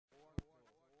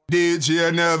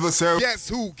DJ Neville say. Guess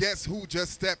who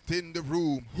just stepped in the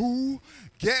room? Who?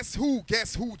 Guess who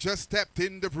just stepped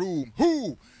in the room?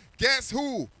 Who? Guess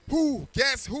who?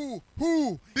 Guess who?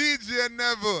 DJ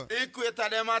Neville. Equator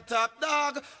them a top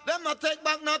dog. Them not take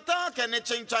back no talk.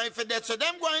 Anything trying for that, so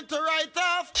them going to write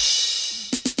off.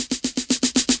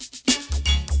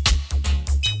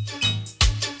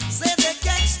 Say they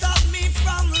can't stop me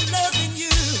from loving you.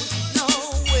 No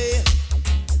way.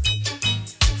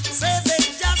 Say they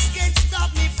just can't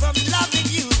stop me from loving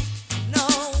you. No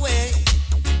way.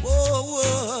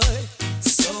 Whoa.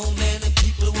 So many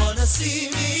people wanna see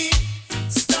me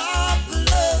stop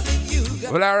loving you.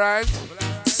 Well, alright.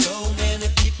 So many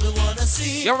people wanna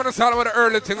see. You want to start with the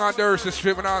early thing on Dersher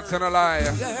Street and not tell a lie.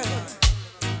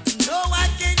 No, I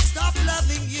can't stop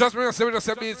loving you. Trust me, we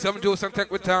just beat some juice and take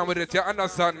with time with it. You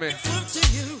understand me?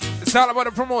 It's all about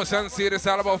the promotion, see. It's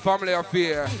all about family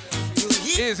affair.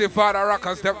 Easy Father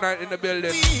Rocker, Step Night in the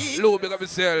building. Lou, big up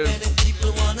yourself.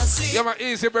 Yeah, my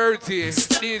Easy Bertie.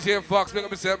 DJ Fox, big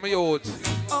up yourself, my youth.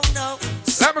 Oh no.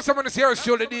 Let me someone here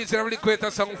show the DJ and really create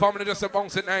a song family just to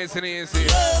bounce it nice and easy.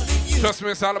 Trust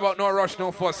me, it's all about no rush,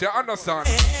 no fuss. You understand?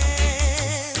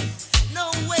 No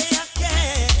way I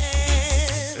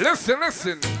can.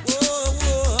 Listen.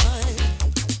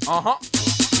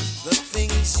 The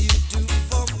things you do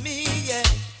for me, yeah.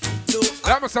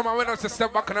 Let me someone with us to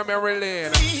step back in the memory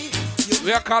lane.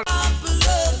 We are called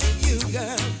loving you,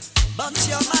 girl. But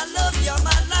you're my love, you're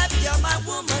my life, you're my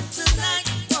woman tonight.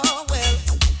 Oh well.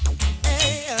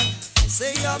 Hey,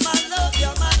 say you're my love,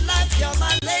 you're my life, you're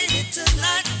my lady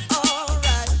tonight.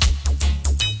 Alright.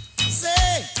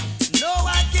 Say, no,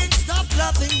 I can't stop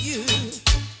loving you.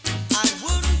 I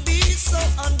wouldn't be so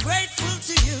ungrateful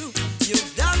to you.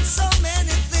 You've done so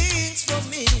many things for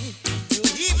me. You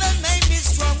even made me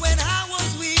strong when I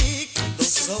was weak. Though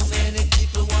so many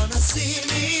people wanna see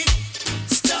me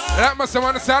stop. that must have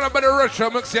want to sound about the retro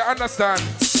mix, you understand?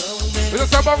 We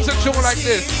just have bounce a tune like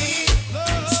this.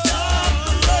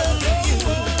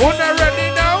 Who not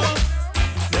ready now?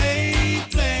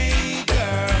 Play,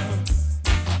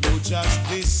 girl. You just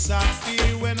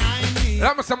disappear when I need.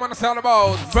 That must have want to sound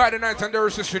about Friday night on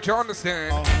Dersher Street, you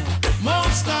understand?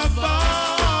 Most of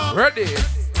all, Ready?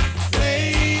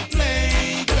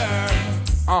 play,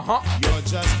 girl. You're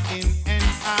just in and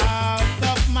out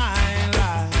of my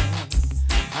life.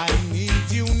 I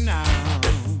need you now.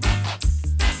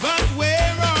 But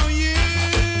where are you?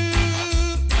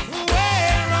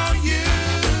 Where are you?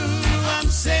 I'm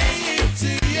saying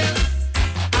to you,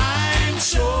 I'm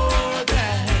sure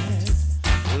that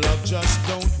love just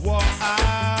don't walk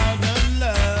out of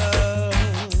love.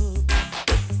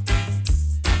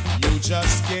 You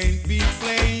just can't be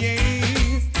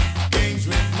playing games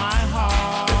with my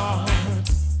heart.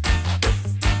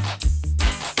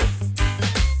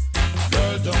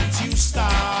 Girl, don't you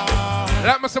stop.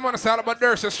 That must have want to sound about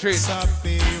Dersher Street.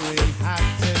 Disappearing at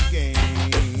the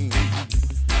game.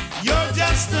 You're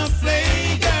just a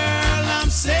play girl, I'm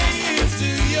saying to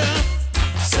you.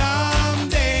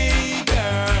 Someday,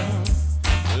 girl.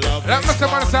 Love That must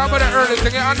have want to sound about the early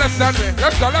thing, you understand me?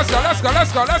 Let's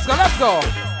go.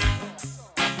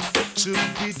 To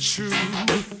be true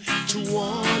to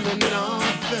one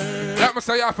another. That must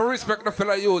say you have to respect the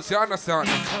fella youths, you understand?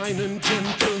 Kind and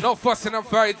gentle. No fussing and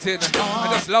fighting.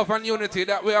 And just love and unity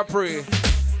that we are pray.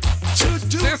 To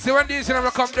do This is when these never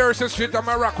come Dersher Street and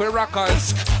I rock with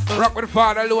rockers. Rock with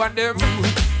Father Lou and them.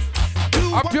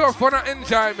 A pure fun and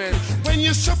enjoyment. when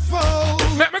you're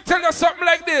supposed. Let me tell you something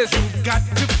like this. You got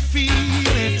to feel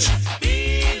it.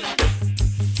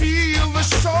 Feel the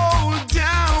soul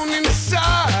down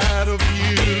inside of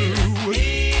you.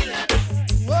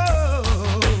 Whoa.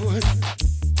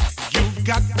 You've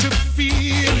got to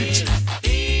feel it.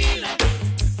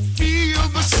 Feel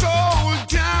the soul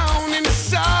down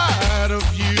inside of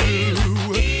you.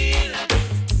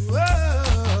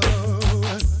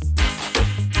 Whoa.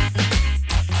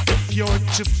 If you're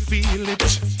to feel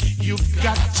it, you've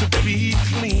got to be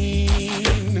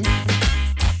clean.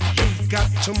 You've got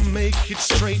to make it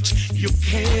straight. You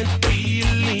can't be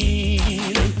lean.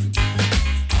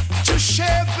 To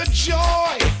share the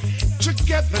joy,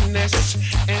 togetherness,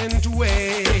 and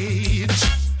wait.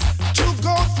 To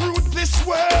go through this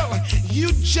world,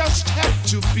 you just have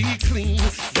to be clean.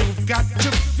 You've got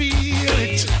to feel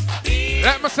it.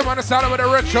 Let me someone start with a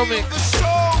retro mix. The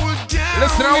soul down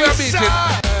Listen how we are beating.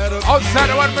 inside of Outside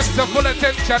the one Mr. Full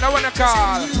Attention, I want to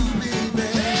call.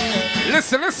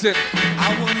 Listen.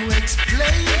 I want to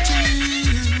explain to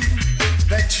you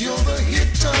that you're the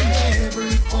hit on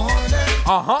every corner.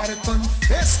 I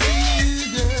confess to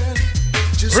you, girl.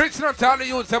 Just Reach not all the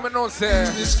youths, I know, say,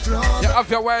 this drama. you have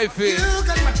your wifey. You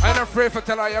got my I'm not afraid for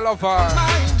tell her you love her.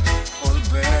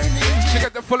 She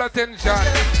get the full attention.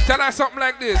 Tell her something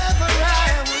like this. Ever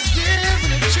I was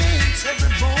given a chance, every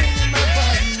bone in my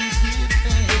body give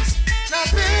thanks. Now,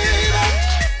 baby,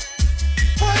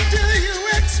 what do you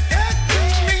expect from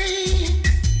me?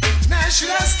 Now should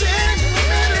I stand in the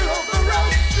middle of the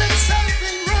road, let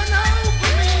something run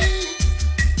over me?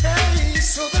 Hey,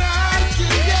 so that I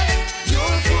can get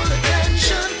your full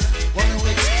attention. Want to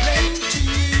explain to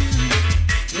you,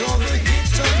 you're the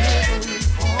hit on every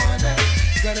corner.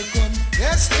 Gotta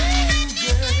confess to you,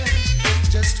 girl,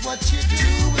 just what you're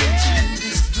doing to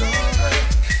this brother.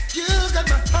 You got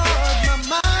my heart, my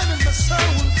mind, and my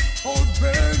soul all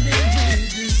burning with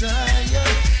desire.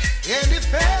 And if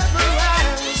ever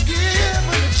I was given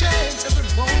a chance, every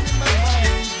bone in my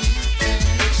body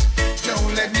thanks.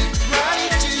 Don't let me cry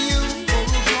to you for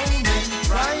a grown man.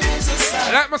 Pride is a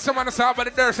sign. Like my someone to talk about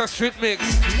the Dersher Street Mix.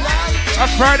 On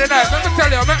Friday night, let me tell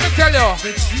you.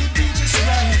 But you'd be just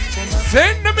right for my So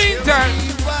in the meantime,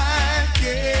 why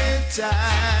can't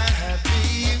I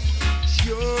be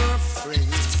your friend?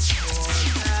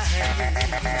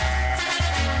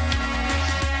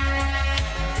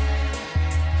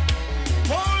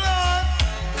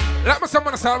 let me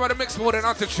someone to talk about the mix more than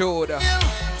attitude.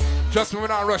 Just when we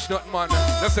not rush nothing, man.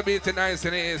 Just to beat it nice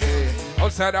and easy.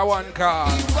 Outside that one car.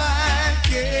 Why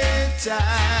can't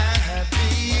I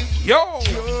be Yo!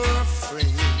 your friend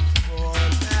for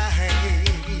life?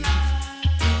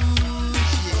 Ooh,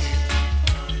 yeah.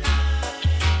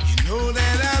 You know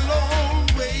that I'll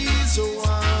always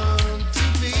want to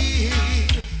be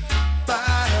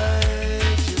by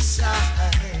your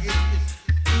side.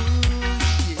 Ooh,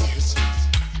 yes.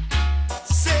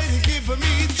 Say you give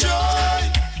me joy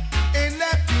and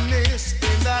happiness,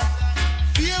 and I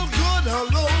feel good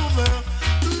all over.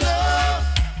 Love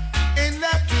and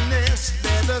happiness,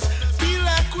 let us be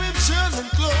like crimson and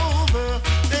clover.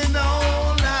 And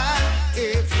all I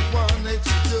ever wanted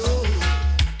to do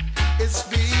is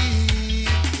be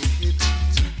with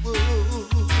you. Ooh,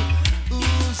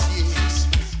 yes.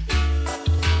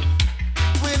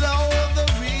 With all the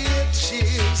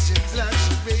riches and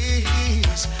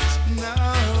luxuries,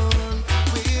 none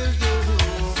will do.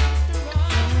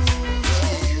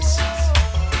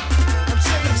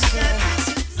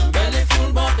 Belly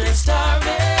full but they're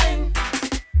starving.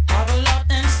 Have a lot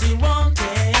and still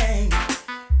wanting.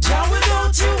 Jah,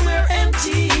 without you we're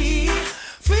empty.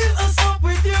 Fill us up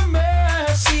with your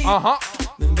mercy.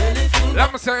 Belly full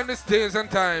Let me say in these days and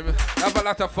time, I have a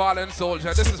lot of fallen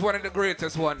soldiers. This is one of the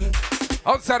greatest ones.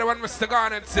 Outside the one Mr.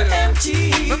 Garnet said.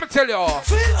 empty. Let me tell you all.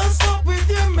 Fill us up with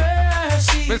your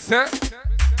mercy. Mister,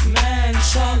 Man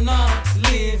shall not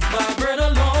live by bread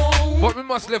alone, but we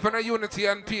must live in a unity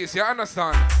and peace, you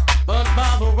understand? but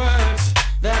by the words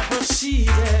that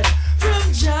proceeded from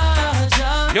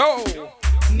Jah. Yo!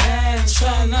 Man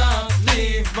shall not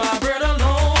live by bread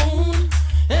alone,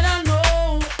 and I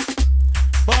know,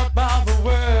 but by the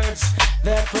words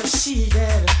that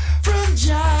proceeded from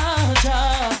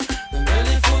Jah. The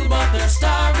belly full but they're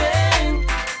starving.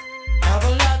 Have a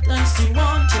lot and still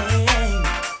wanting.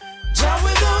 Jah,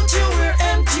 without you we're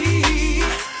empty.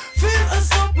 Fill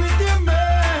us up with your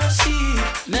mercy.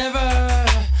 Never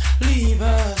leave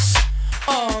us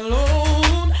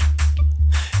alone.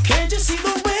 Can't you see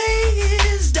the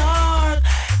way is dark,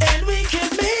 and we can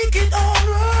make it on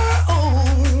our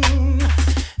own?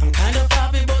 I'm kind of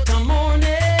happy but I'm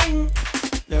mourning.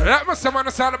 Let me someone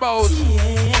to talk about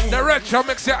the retro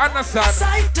mix, you understand?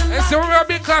 And so we have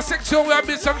big classic tune, we have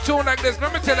been some tune like this.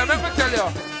 Let me tell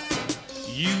you.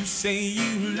 You say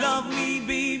you love me,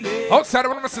 baby. Outside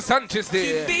of one of Mr. Sanchez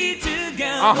there. Be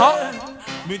together,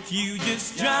 But you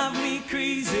just drive me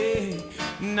crazy.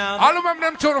 Now I remember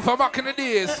them tunes from back in the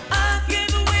days. I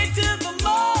can't wait till the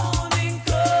morning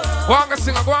comes. Go on,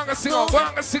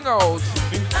 sing out.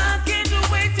 And I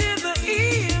can't wait till the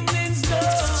evening's done.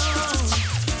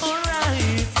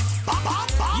 Alright,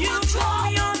 you call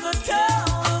me on the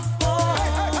telephone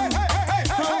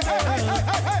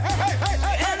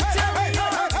and tell me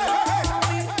you're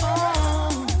coming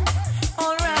home.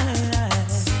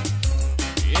 Alright,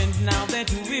 and now that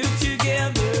we're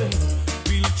together,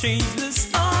 we'll change the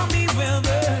stormy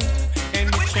weather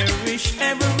and cherish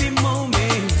every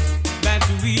moment that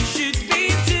we should be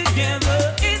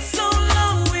together. It's so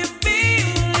long we've been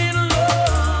in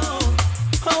love.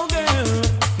 Oh girl,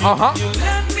 you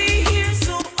let me hear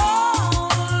so all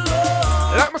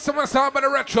alone. Let me someone talk about the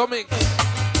retro mix.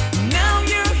 Now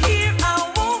you're here,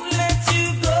 I won't let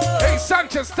you go. Hey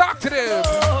Sanchez, talk to them.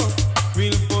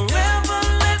 We'll forever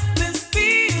let this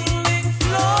feeling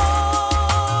flow.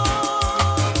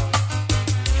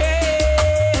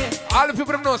 Hey, All the people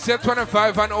people know say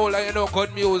 25 and older, you know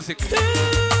good music.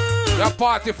 Your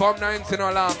party from 19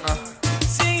 or longer.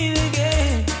 Sing it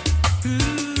again.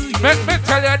 Ooh, Let me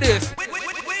tell you this.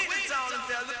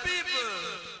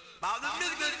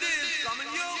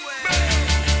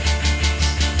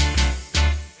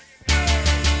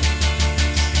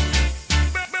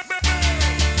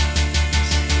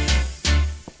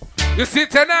 You see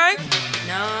tonight?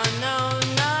 no, no,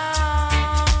 no.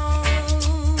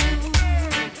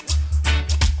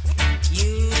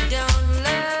 You don't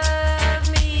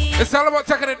love me. It's all about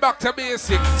taking it back to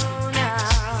basic.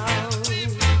 Now.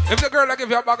 If the girl will give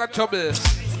you a bag of trouble,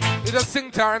 you just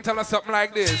sing to her and tell her something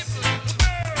like this.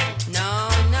 No,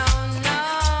 no, no.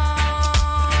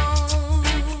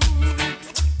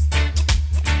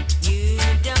 You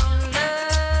don't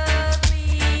love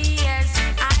me as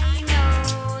I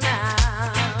know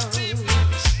now.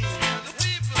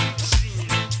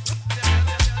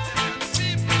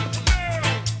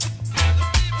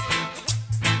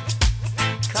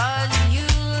 'Cause you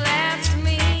left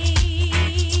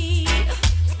me,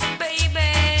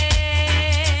 baby.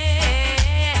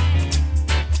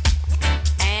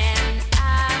 And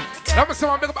I Let me say,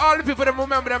 big up all the people that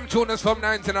remember them tuners from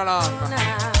 19 and on.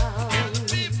 now.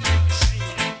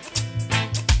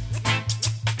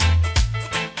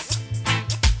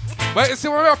 But you see,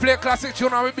 when we play classic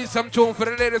tune and we beat some tune for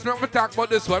the ladies, remember we talk about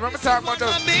this one. Remember talk about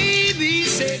this. Baby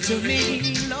said to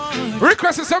me, Lord.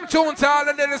 Requesting some tune to all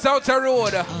the ladies out the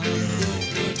road. All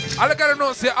I gotta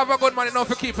know, say, have a good man enough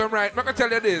to keep him right. Let me tell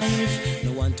you this.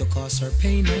 No one to cause her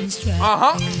pain and strife.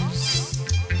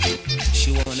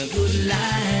 She want a good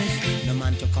life. No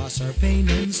man to cause her pain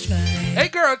and strife. Hey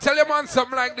girl, tell your man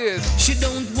something like this. She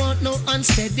don't want no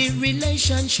unsteady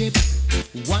relationship.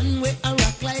 One way I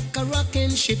rock like a rocking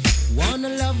ship. Want a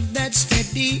love that's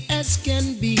steady as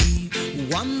can be.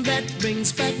 One that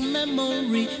brings back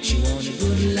memory. She want a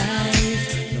good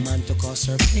life. No man to cause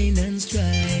her pain and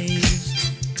strife.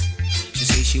 She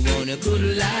say she want a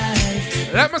good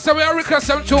life. Let me say we request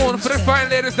some tune for the fine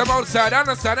ladies them outside.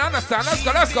 Understand?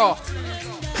 Let's go.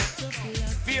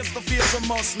 Face to face, I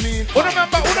must mean. Who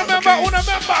remember?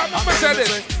 Remember say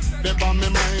this. Dip on me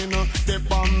mind,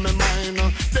 dip on me mind,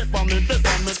 dip on me mind.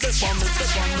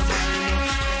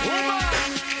 Woman,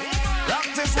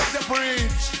 practice what you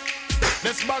preach.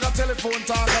 This bag of telephone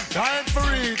talk, I'm dying for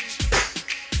reach.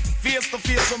 Face to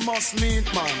face, I must meet,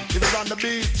 man. If it's on the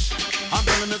beach, I'm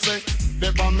telling you, say,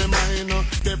 dip on me mind,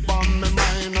 dip on me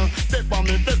mind, dip on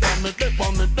me mind.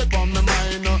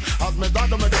 As me dad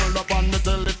me girl up on the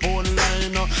telephone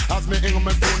line, as me hang on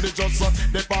my phone, they just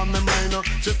dip on me mind.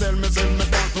 She tell me, send me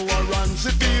down to her and she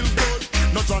feel good.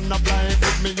 Not on the blind,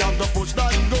 if me have to push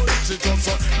that good. She just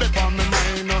dip on me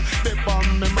mind, dip on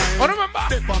me mind. Remember?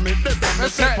 Dip on me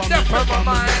mind.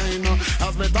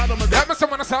 As me dad me Let me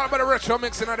someone to talk about the retro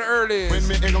mixing of the early. when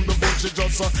me hang on the phone, she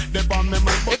just dip on me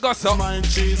mind. It goes up. Mine,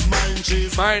 she's mine,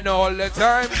 she's Mine all the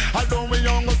time. although we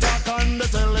young go talk on the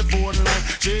telephone line.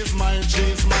 She's mine,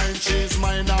 she's mine, she's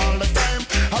mine all the time.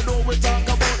 Although we talk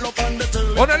about love on the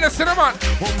telephone. Wanna listen, man?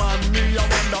 Woman, me, I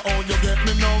wonder how you get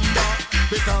me number.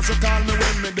 Because you call me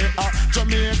when me there at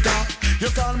Jamaica. You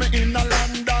call me in a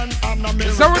London and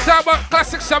America. So we talk about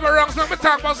classic summer songs. Let me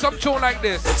talk about some tune like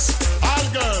this. All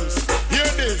girls, hear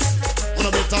this. When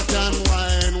a bit can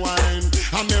wine.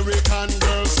 American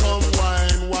girls come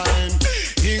wine.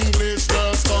 English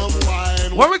girls come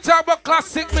wine. When we talk about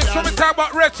classic mix, when we talk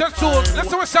about retro tune,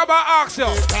 listen what Shabba asks you.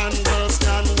 American girls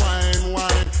can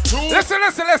wine. True. Listen.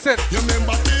 You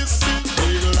remember this?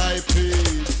 Feel like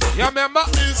peace. You remember?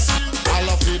 This, all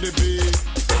of the beat.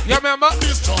 You remember?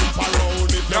 This jump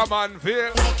around it. Yeah, man,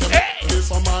 feel. Hey. This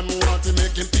a man want to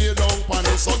make him pay down on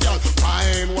it. So girl,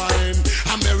 wine.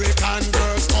 American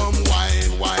girls come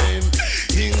wine.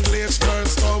 English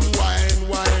girls come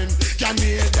wine.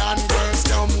 Canadian girls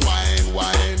come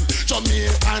wine.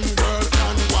 Jamaican girl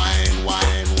can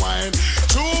wine.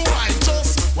 True wine,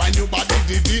 just wine your body,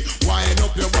 diddy. Wine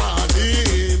up your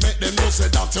body. Make them know say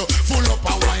that you full up a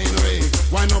wine ray.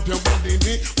 Wine up your body,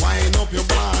 wine up your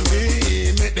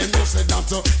body. Make them know say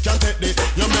that you can't take the.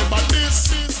 You remember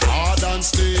this is hard and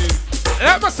stay.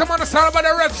 Let me someone to talk about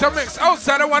the retro mix.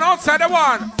 Outside the one. I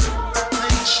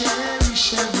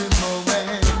cherish every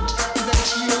moment that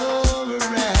you're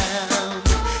around.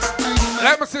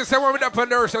 Let me see someone with up on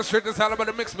Dersher Street. It's all about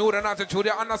the mix mood and attitude.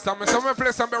 You understand me? Someone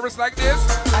play some berries like this.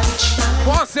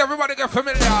 Once everybody get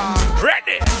familiar.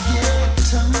 Ready? Get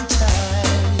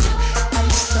tongue-tied. I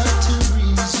start to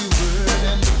read your word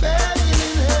and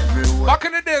failing every word. Back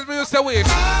in the days, we used to wait. I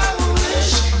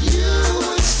wish you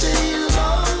would stay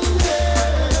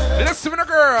longer. Listen to the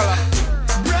girl.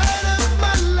 Bright up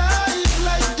my life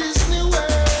like Disney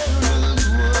World.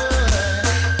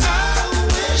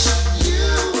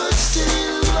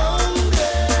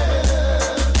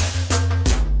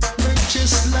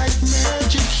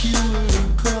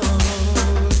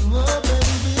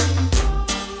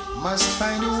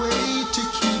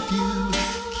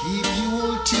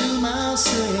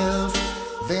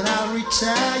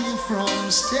 retire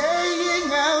from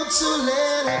staying out so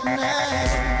late at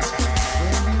night.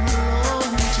 When we're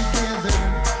alone together,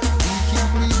 we can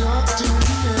play doctor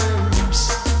and nurse.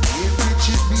 If it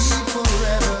should be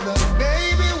forever, then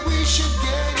baby, we should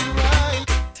get it right.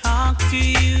 Talk to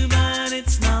you, but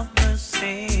it's not the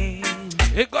same.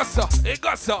 It got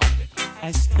so.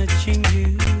 As touching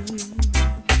you.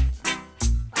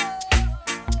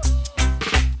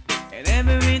 And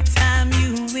every time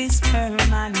you whisper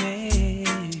my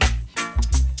name,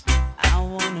 I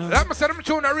wanna. Let me say them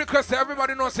tune a request.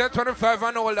 Everybody knows say 25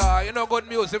 and older. You know good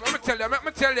music. Let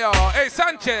me tell you. Hey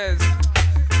Sanchez.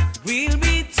 We'll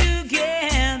be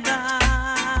together.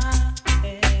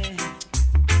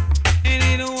 And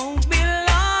it won't be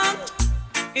long.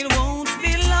 It won't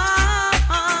be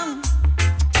long.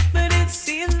 But it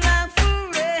seems like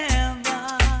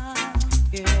forever.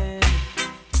 Yeah.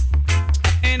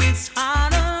 And it's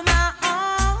hard on my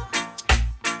own.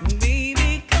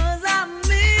 Maybe 'cause I'm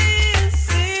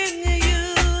missing you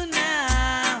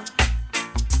now.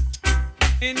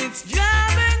 And it's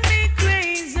driving me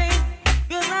crazy.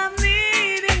 'Cause I'm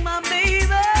needing my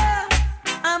baby.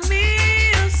 I'm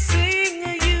missing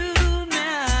you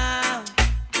now.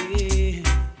 Yeah.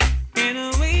 In a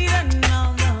way that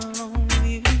another won't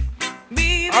even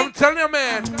be. I'm telling you,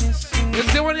 man. You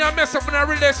see when you mess up in a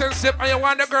relationship and you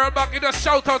want the girl back, you just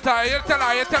shout out her. You tell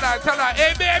her,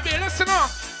 hey baby, listen up.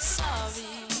 Sorry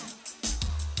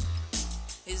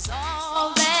is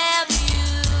all that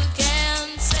you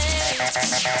can say.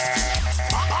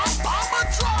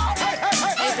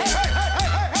 Hey, baby,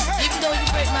 even though you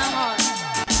break my heart,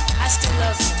 I still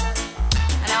love you,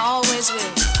 and I always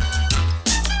will.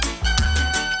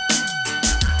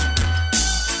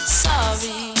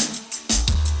 Sorry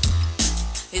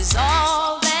is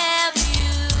all that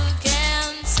you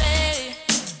can say.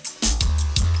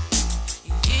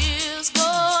 Years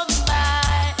go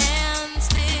by and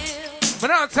still But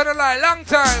now tell the lie, long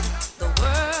time. the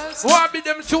words What be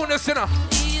them tune this, you know?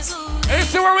 easily. You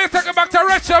see when we take it back to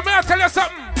retro, may I tell you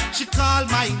something? She called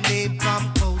my name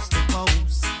from coast to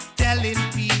coast, telling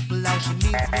people how she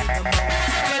needs me the most.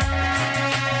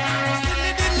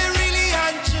 Silly diddly, really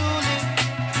and truly,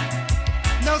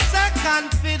 no second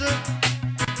fiddle.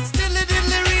 Silly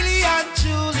diddly, really and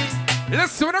truly.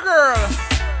 Listen to the girl.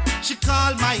 She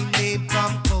called my name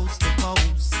from coast to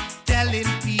coast, telling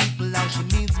people how she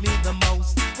needs me the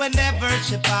most. Whenever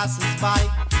she passes by,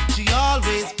 she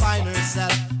always finds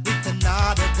herself with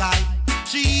another guy.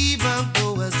 She even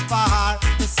goes as far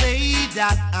to say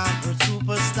that I'm her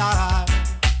superstar.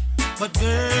 But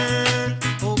girl,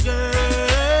 oh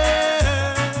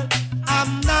girl,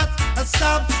 I'm not a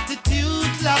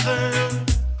substitute lover.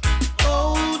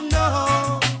 Oh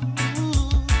no,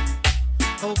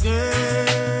 oh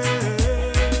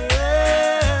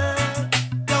girl,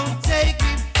 don't take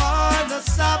me for the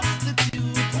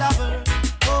substitute lover.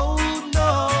 Oh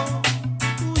no,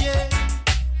 ooh, yeah.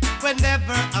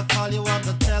 Whenever I call you on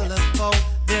the telephone,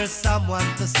 there's someone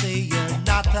to say you're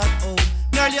not at home.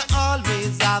 Girl, you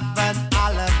always have an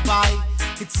alibi.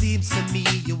 It seems to me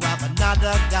you have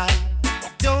another guy.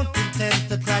 Don't intend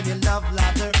to climb your love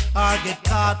ladder or get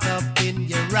caught up in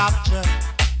your rapture.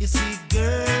 You see,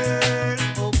 girl,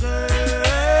 oh girl,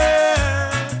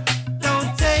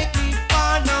 don't take me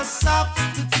for no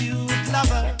substitute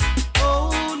lover.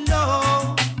 Oh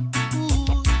no,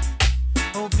 ooh,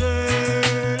 oh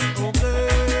girl,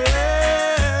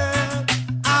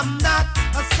 I'm not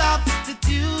a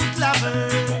substitute lover.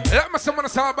 Let me someone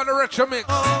say about the retro mix.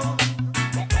 Oh,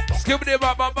 Skip the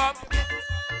bop. I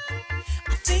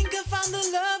think I found the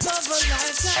love of a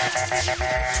lifetime.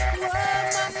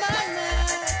 Whoa, my.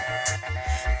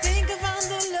 Think I found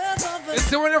the love of a. You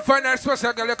see when you find that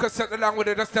special girl, you can set along with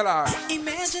it, just tell her.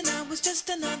 Imagine I was just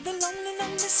another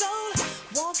lonely soul,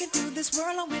 walking through this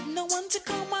world with no one to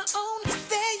call my own.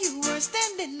 There you were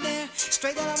standing there,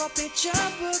 straight out of a picture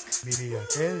book. Maybe I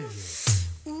tell you.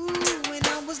 Ooh, when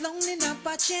I was lonely, not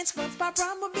by chance, but by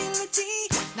probability.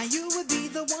 Now you would be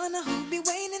the one who'd be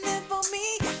waiting there for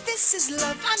me. This is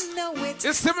love, I know it.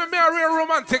 You see me a real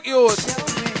romantic youth.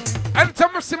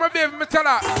 Anytime I see my baby, me tell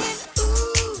her.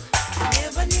 Ooh, I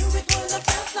never knew it would have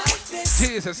felt like this.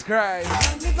 Jesus Christ.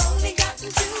 And we've only gotten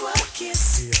to a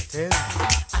kiss. Maybe I tell you.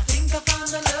 I think I found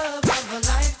the love of a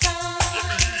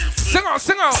lifetime. Sing out.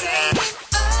 Saying, oh,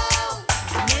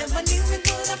 I never knew it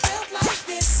would have felt like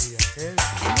this. Maybe I tell you.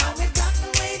 And now we've gotten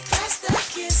way past the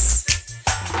kiss.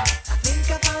 I think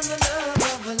I found the love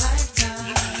of a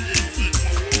lifetime.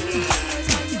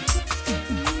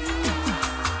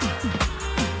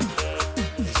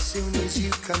 As soon as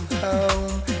you come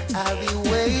home, I'll be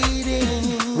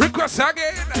waiting Request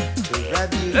again. to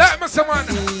Let me someone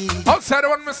outside the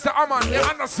one, Mr. Amman, you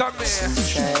understand me?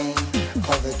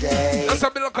 That's a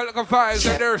bit of a vibes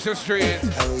at Dersher Street.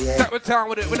 Take the time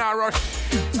with it, we not rush,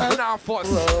 we not force.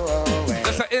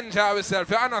 Just to enjoy yourself,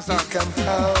 you understand?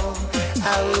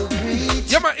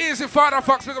 You're my easy father,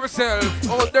 fox, look at myself.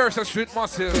 Oh, Dersher Street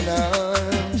massive.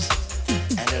 And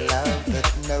a love that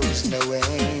knows no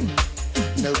aim,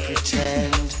 no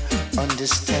pretend,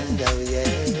 understand, oh yeah.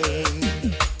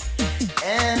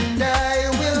 And I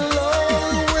will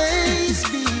always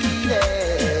be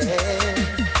there.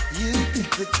 You pick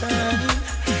the time,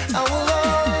 I will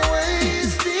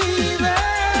always be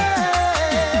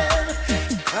there.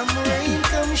 Come rain,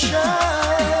 come shine,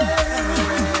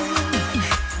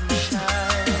 come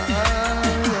shine, yeah.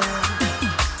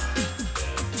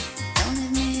 Don't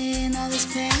leave me in all this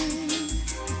pain.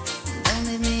 Don't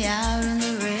leave me out in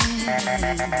the rain.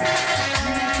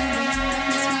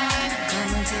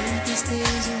 Come and take these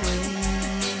tears away.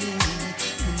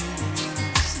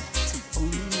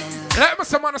 Let me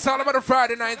someone it's all about the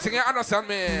Friday night thing, you understand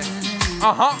me?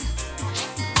 Uh-huh.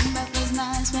 That was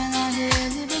nice when I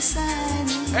heard you beside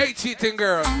me. Hey, cheating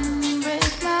girl.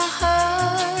 Break my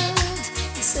heart.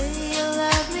 Say you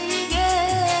love me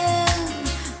again.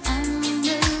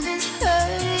 Under this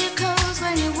hurt it comes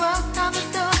when you walk out the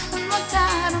door. One more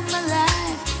time of my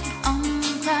life.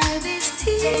 Cry these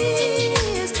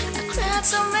tears. I cried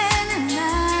so many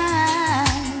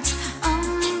nights.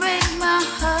 Break my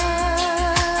heart.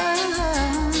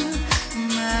 My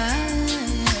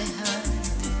heart.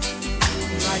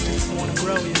 I just wanna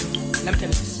grow you. Let me tell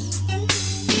you.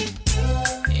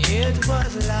 It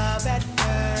was love at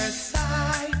first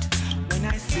sight when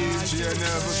I saw you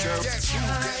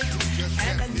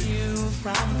and I knew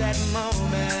from that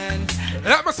moment.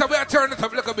 Let me say we are turning it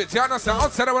up a little bit, you understand?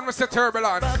 Outside of when Mr.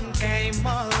 Turbulent. Came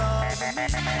all over me.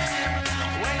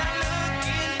 When I look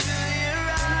into your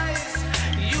eyes,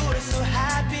 you were so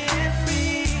happy and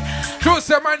free. True,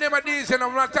 say my name is DJ and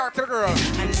I'm not talking to the girl. I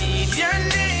need your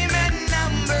name and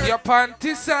number. Your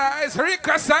panty size,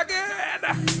 Ricos again.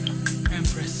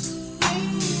 Empress,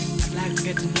 I'd like to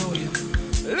get to know you.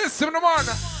 Listen to the man.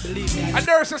 Believe me, At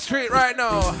Dersher Street right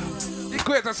now.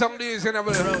 Equator some these in the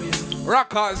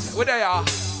rockers, where they are.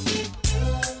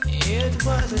 it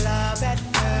was love at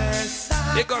first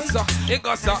sight. It goes up, it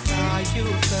goes up. I saw you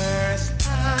first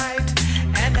night,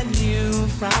 and I knew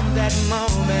from that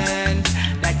moment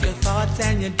that your thoughts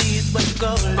and your deeds was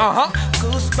golden.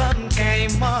 Goosebumps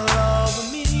came all over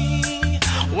me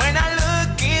when I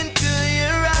look into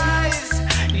your eyes.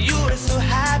 You were so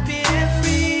happy and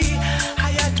free.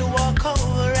 I had to walk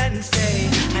over and say,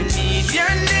 I need your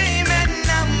name and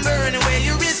number and where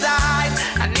you reside.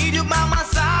 I need you by my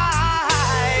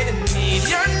side. I need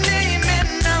your name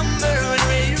and number and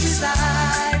where you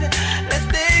reside. Let's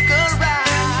take a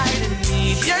ride. I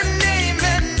need your name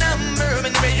and number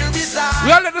and where you reside.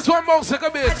 We all let this one bounce a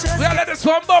bit. We all let this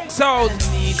one bounce out. I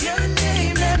need your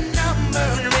name and number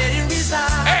and where you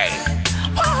reside. Hey!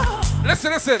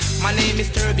 Listen, listen. My name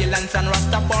is Turbulence and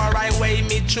Rastafari way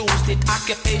me choose it.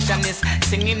 Occupation is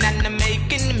singing and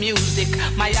making music.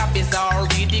 My hobbies are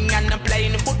reading and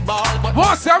playing football. But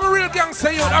boss, I'm a real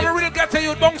gangster youth. I'm a real ghetto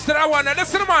youth. Bounce to that one.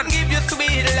 Listen, man. Give you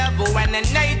sweet love when the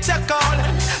nature call.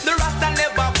 The Rasta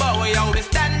never bow. We always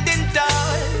standing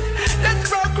tall. Let's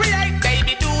procreate,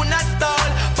 baby. Do not stall.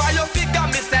 For your figure,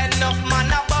 me send enough man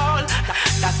a ball.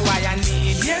 That's why I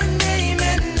need your name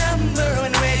and number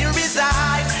and where you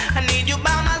reside. I need you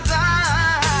by my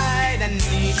side. I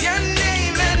need your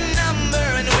name and number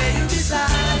and where you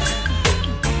reside.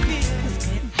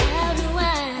 How do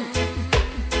I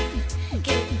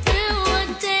get through a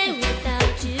day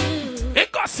without you?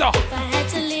 It goes so. If I had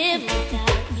to live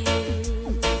without you,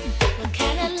 what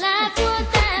kind of life would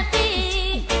that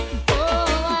be?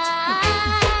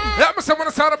 Oh, Let me say when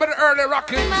I start about the early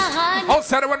rocking.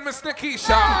 Outside of when Miss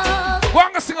Nikisha. Go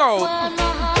on and sing out.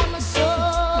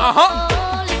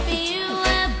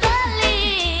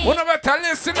 One of the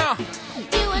listener.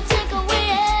 You would take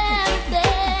away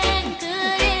everything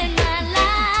good in my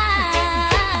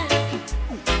life.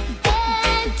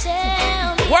 And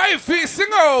tell me, Why if we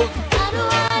sing out? how do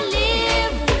I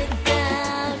live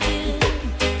without you?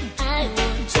 I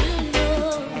want to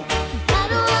know. How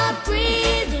do I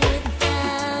breathe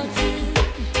without you?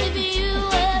 If you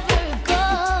ever go,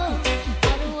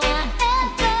 how do I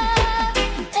ever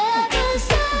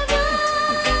survive?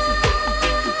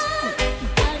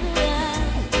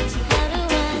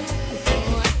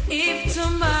 If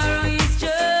tomorrow is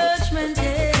judgment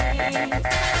day and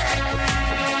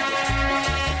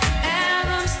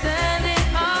I'm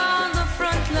standing on the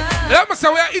front line, Let me say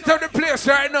we are eating the place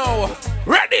right now.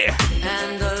 Ready?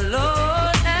 and the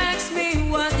Lord asks me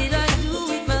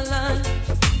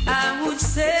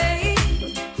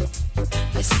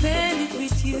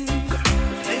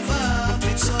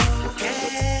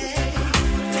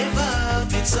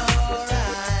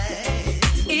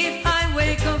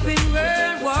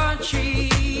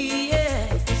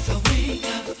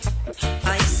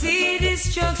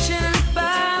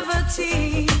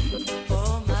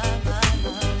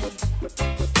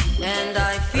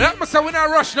say we not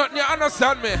rush nothing, you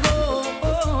understand me?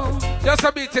 Just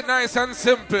a bit nice and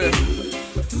simple.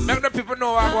 Make the people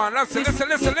know what I want. Listen.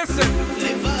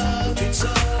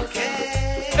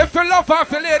 If you love her,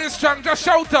 if you ladies strong, just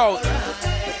shout out.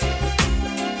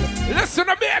 Listen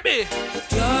to baby.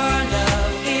 Your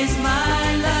love is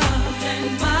my love,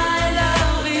 and my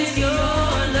love is your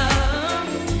love.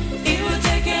 It will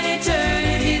take an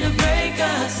eternity to break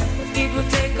us. It will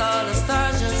take all the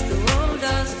stars just to hold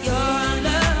us. Your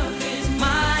love is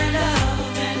my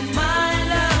love, and my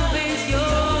love is your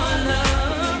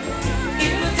love.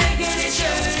 It will take an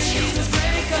eternity to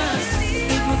break us.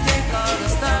 It will take all the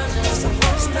stars just to hold us.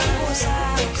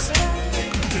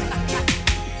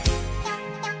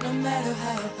 No matter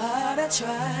how hard I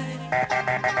try,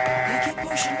 you keep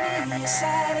pushing me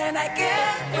aside and I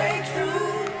can't break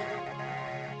through.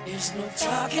 There's no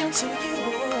talking to you.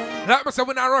 Like I said,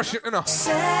 we're not rushing, you know.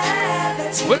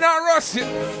 We're not rushing.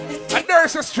 And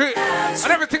Dersher Street.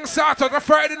 And everything starts out on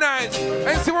Friday night.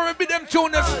 And see when we beat them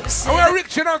tuners. And we're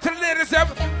reaching out to the ladies.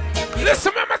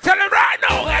 Listen, I'm telling them right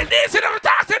now. And this is them,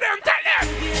 talk to them, tell them.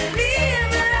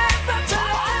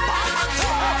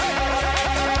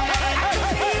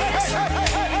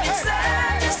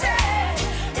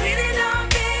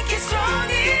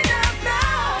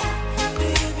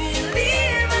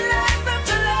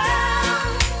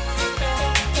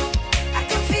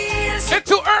 It's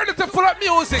too early to pull up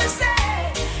music.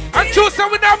 And choose that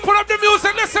we now pull up the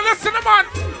music. Listen, man.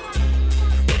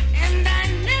 And I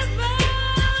never,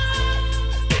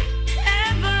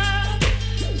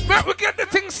 ever. But we get the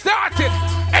thing started.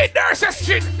 Hey, Dersher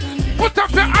Street. Put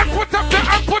up your hand, put up your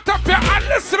hand, put up your hand.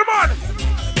 Listen, man.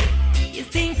 You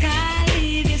think I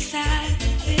leave your side,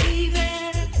 baby?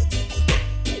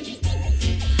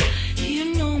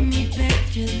 You know me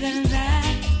better than that.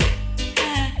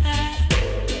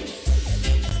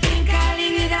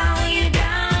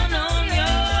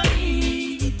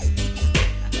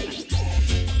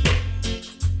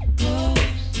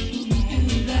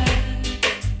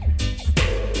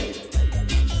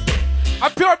 A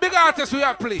pure big artist we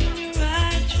are playing.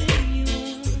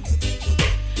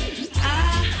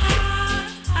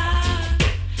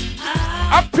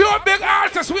 A pure big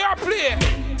artist we are playing.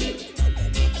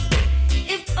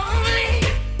 If only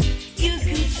you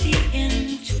could see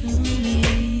into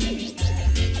me,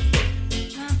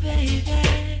 my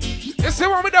baby. You see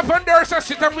what we up on Dersher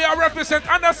Street and we are represent.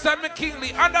 Understand me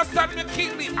keenly, understand me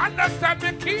keenly, understand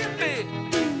me keenly.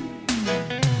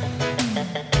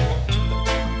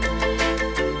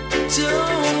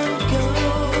 Don't go.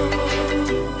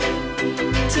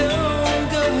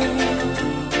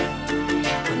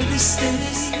 Wanna be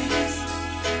steady.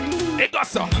 It got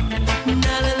so. Now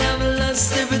that I've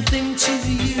lost everything to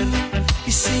you,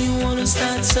 you say you wanna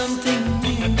start something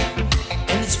new,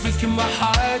 and it's breaking my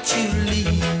heart you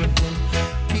leave.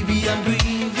 Baby, I'm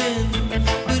grieving,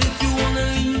 but if you wanna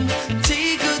leave,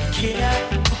 take good care.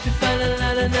 Hope you find a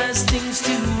lot of nice things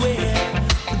to wear,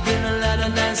 but then a lot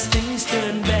of nice things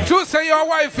turn back. You say your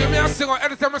wife, you may sing on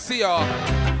every time I see you.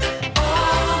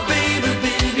 Oh, baby,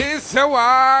 baby. It's a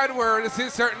wide world. This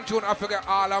is certain tune. I forget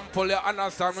all and pull you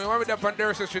understand me. When we're there on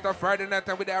Dersher Street on Friday night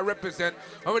and we're there represent.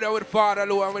 When we're there with Father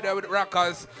Lou and we're there with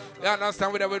Rockers. You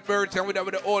understand? We're there with Birch and we're there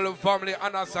with the whole family.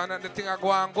 Understand? And the thing I go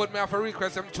on good. Me have to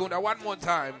request them tune one more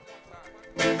time.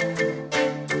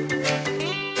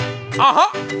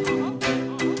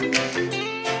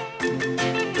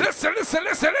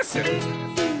 Listen.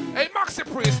 Hey, Maxi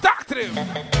Priest, talk to them.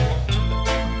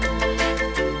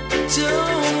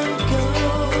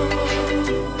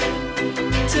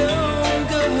 Don't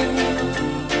go.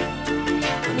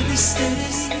 Wanna be steady.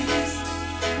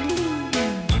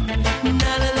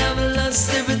 Now that I've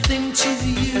lost everything to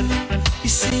you, you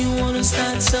say you wanna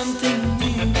start something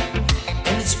new,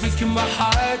 and it's breaking my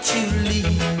heart you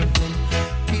leave.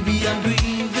 Baby, I'm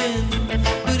grieving,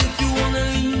 but if you wanna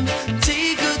leave,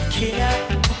 take good care.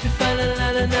 Hope you find a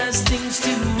lot of nice things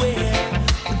to wear,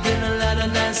 but then a lot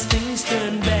of nice things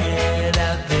turn bad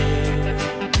out there.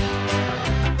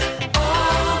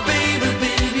 Oh,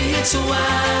 baby, it's a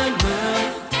wide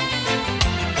world.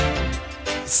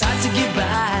 It's hard to get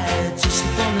by just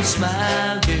upon a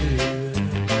smile, girl.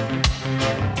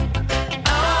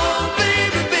 Oh,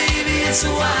 baby, it's a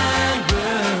wide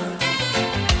world.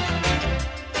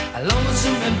 I'll always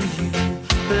remember you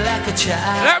like a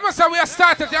child. Let me say we have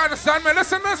started, you understand me?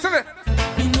 Listen.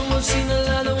 You know I've seen a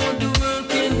lot of what the world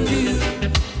can do,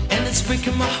 and it's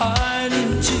breaking my heart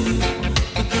in two,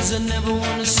 because I never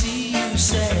wanna see you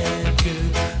sad, girl.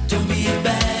 Don't be a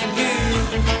bad girl,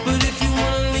 but if you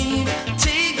wanna leave,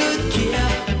 take good care.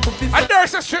 And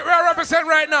there's a street where I represent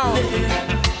right now.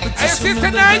 And you see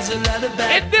tonight,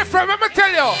 it's different, let me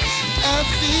tell you. I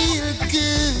feel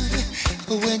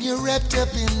good when you're wrapped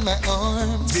up in my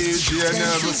arms. DJ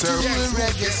Neville, sir. Dancing to a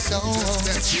reggae song.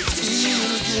 Feel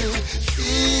good,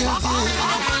 feel good.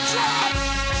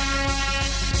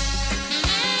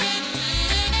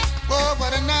 Oh,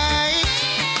 what a night.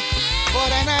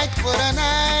 What a night, what a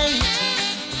night.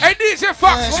 Hey, DJ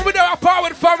Fox, when we do our power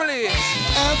with family.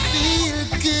 I feel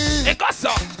good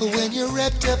when you're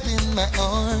wrapped up in my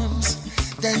arms,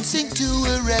 dancing to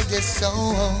a reggae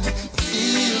song.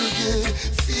 Feel good,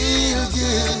 feel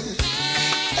good.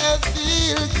 I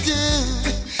feel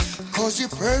good, cause your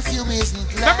perfume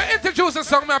isn't Let me introduce the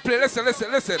song I play. Listen,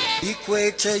 listen, listen.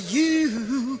 Equator,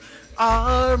 you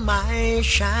are my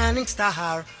shining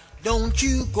star. Don't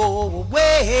you go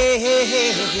away,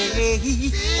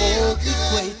 oh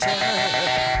equator.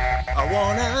 I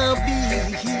wanna be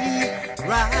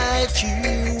right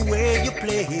you where you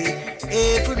play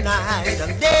every night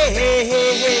and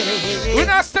day. We're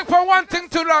not stuck for one thing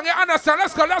too long, you understand?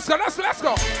 Let's go, let's go, let's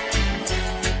go.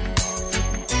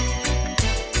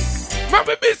 Man,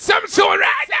 we beat some tune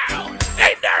right now.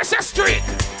 Hey, Dersher Street.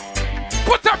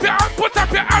 Put up your hand, put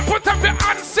up your hand, put up your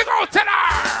hand, sing out to her.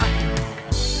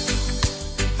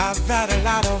 I've had a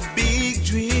lot of big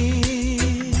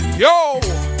dreams. Yo!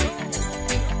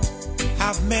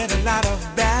 I've made a lot of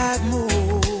bad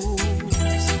moves.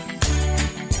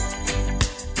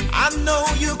 I know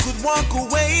you could walk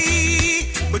away,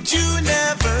 but you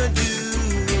never do.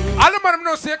 All the man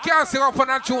know say you can't sing up on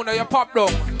a tune or you pop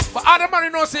down. But all the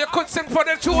man know say you could sing for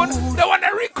the tune, they want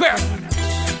a request.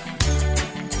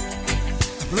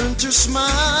 I've learned to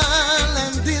smile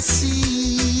and deceive.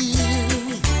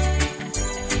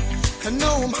 I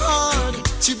know I'm hard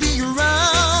to be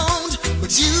around,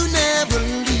 but you never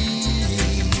leave.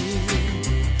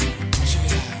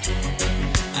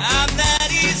 I'm that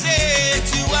easy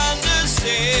to understand,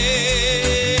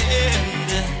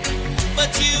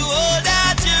 but you hold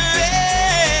out your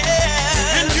hand,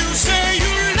 and you say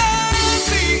you love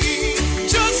me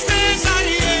just as I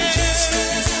am.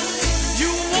 You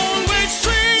always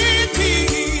treat me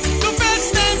the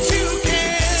best that you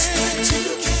can.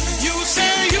 You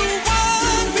say you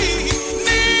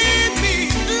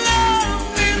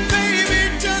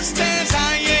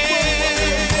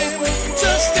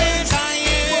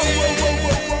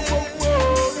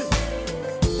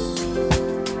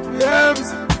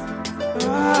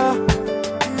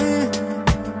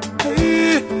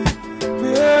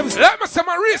let me say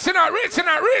my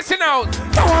reaching out.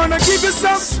 I wanna give you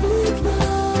some sweet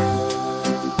love,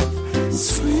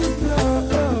 sweet love.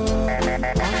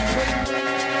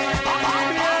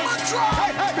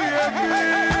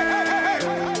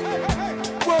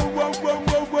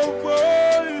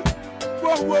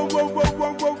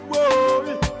 Whoa.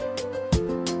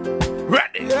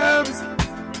 Ready?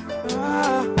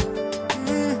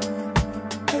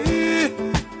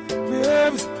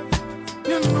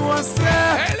 You know I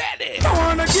said, hey, lady. I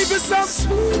wanna give you some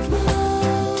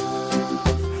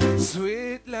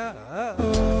sweet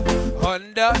love on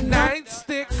the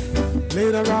nightstick.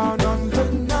 Later on the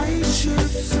night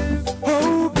shift.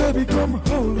 Oh baby, come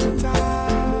hold me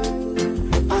tight.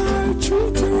 I'll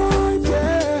treat you right,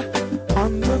 yeah.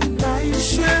 On the night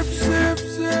shift,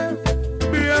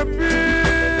 baby.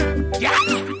 Yeah.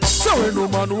 So ain't no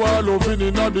man who are loving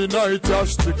in the night, yeah.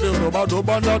 Stick them rubber dub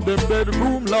under them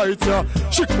bedroom light, yeah.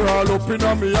 She crawl up in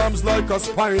me arms like a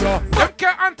spider. Them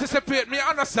can't anticipate me,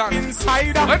 understand?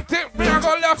 Insider. When think me I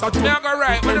go left, me I go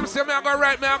right. When them say me I go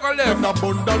right, me I go left. In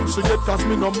abundance she get as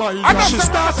me no mind. She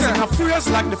starts in her phrase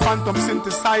like the phantom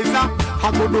synthesizer.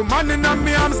 I go the man in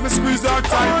me arms, me squeeze her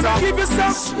tighter. Give you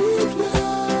some sweet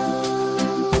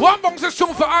love. One box is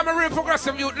tune for Army Real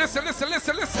Progressive Youth. Listen.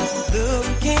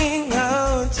 Looking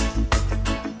out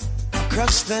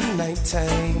across the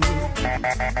nighttime,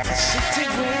 the city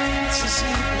waits a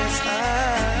sleepless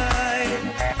eye.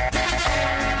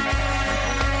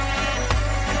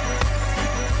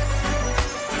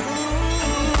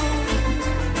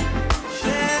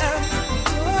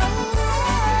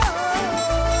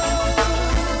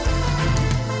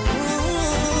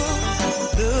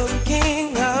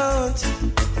 Looking out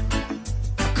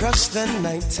across the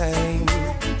nighttime,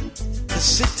 the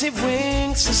city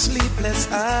winks a sleepless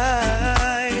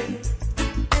eye.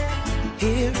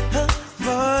 Hear her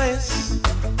voice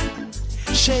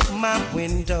shake my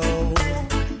window,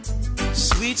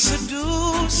 sweet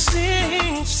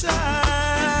seducing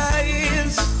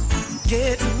sighs.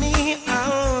 Get me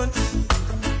out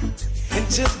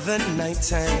into the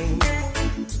nighttime,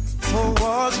 for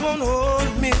walls won't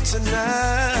hold me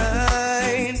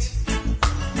tonight.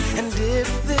 And if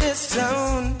this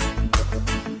town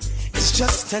is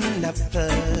just an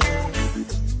apple,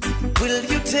 Will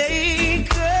you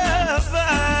take a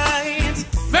bite?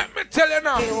 Let me tell you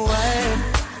now.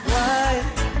 Why?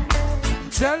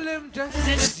 Tell him just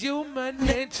it's human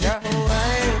nature.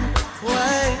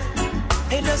 Why?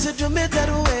 It doesn't do me that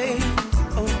way.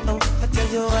 Oh, I tell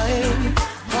you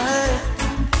why?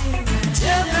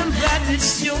 Tell them that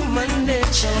it's human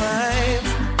nature.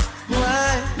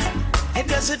 Why? It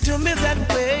doesn't do me that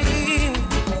way.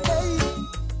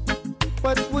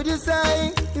 What would you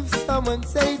say if someone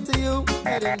say to you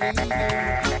that I need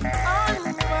you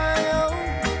on my own?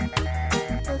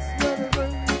 That's what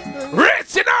I'm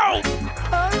Rich, you know.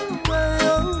 on my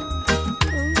own.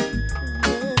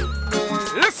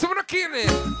 Listen to the key.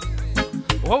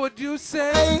 What would you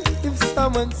say if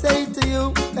someone say to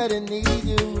you that I need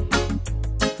you?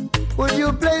 Would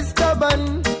you play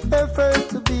stubborn effort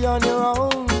to be on your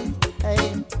own?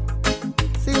 Hey.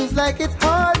 Seems like it's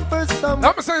hard for some.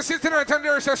 I'm saying sit tonight on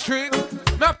Dersher Street.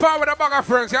 Not part with a bag of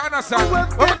friends, you understand? When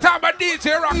we talk about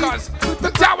DJ Rockers,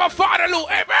 the talk about Father Lou,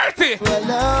 hey Bertie! I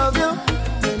love you.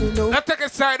 You know. Now take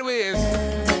it sideways.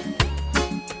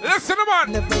 Listen,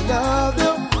 man. Never love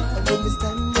you. I will be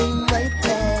standing right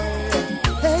there.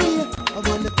 Hey, I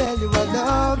wanna tell you I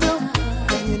love you,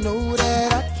 and you know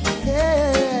that I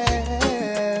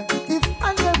care. If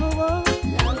I never want, I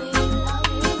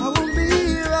won't be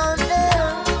around there.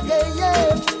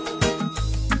 Yeah.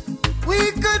 We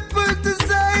could put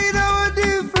aside our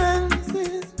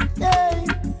differences. Yeah.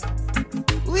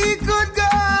 We could go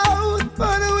out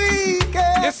for the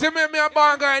weekend. You see me a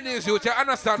born guy in this youth, you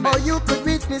understand me? Or you could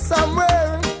meet me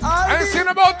somewhere. I ain't seen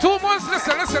about 2 months.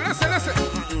 Listen.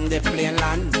 The plain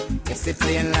land, it's the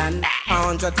plain land.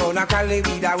 100 pound of Cali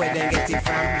weed, where they get it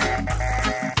from.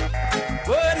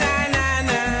 Oh, na.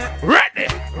 Ready.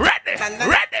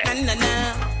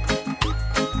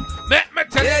 Let me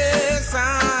tell you. Yes,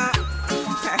 sir.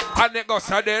 And it goes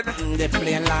then. The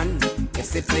plain land, it's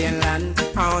the plain land.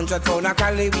 100 pound of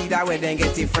Cali weed, where they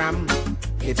get it from.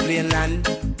 The plain land,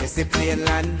 it's the plain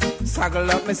land. Struggle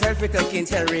up myself with a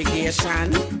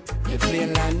interrogation. The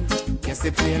plain land, it's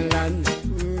the plain land.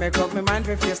 Make up my mind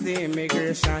to face the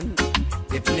immigration.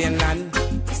 The plain land,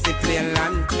 it's the plain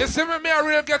land. You see me a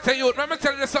real ghetto youth. Let me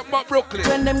tell you something about Brooklyn.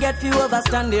 When them get few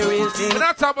overstand the real thing. I'm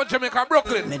not talking about Jamaica,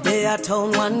 Brooklyn. Me day at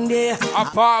town one day. I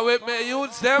far with me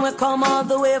youths them. We come all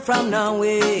the way from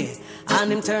Norway.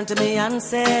 And him turn to me and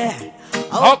say,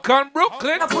 how come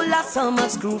Brooklyn? I full of so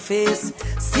much screw face.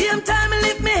 Same time I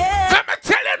lift me head. Let me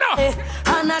tell you now.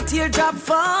 And a teardrop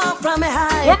fall from me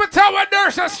high. Let me tell you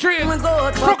Dersher Street.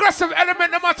 Progressive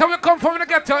element, no matter where we come from, we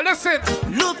get to listen.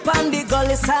 Look on the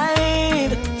gully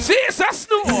side. Jesus,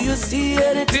 no. Do you see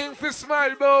anything for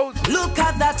smile about? Look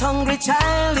at that hungry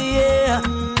child, yeah.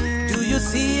 Do you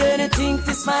see anything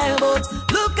to smile about?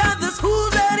 Look at the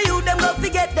schools where the youth them go to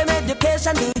get them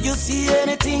education. Do you see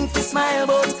anything to smile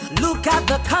about? Look at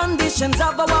the conditions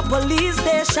of our police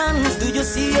stations. Do you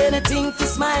see anything to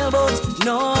smile about?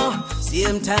 No.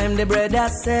 Same time the brother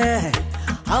say,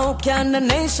 how can the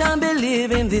nation be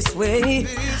living this way?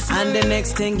 And the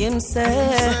next thing him say,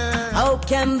 how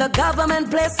can the government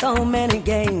play so many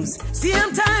games?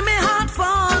 Same time my heart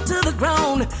fall to the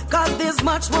ground, cause there's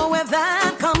much more where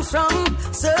that comes from.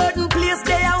 Certain place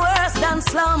they are worse than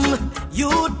slum.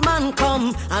 Youth man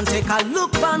come and take a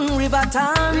look on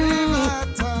Riverton.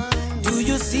 Do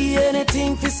you see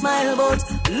anything to smile about?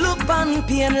 Look on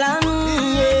Pienland,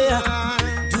 yeah.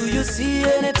 Do you see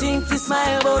anything to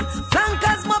smile about?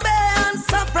 Flankers Mobe and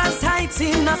Saffron's Heights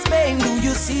in Spain. Do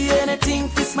you see anything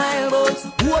to smile about?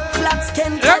 What flats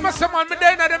can let me say, man, me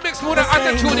there in the mix mood and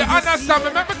attitude. You understand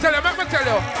me? Let me tell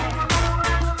you.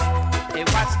 Hey,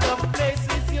 watch the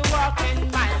places you walk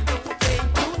in, mind.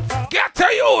 Get to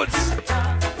youths.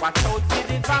 Watch out for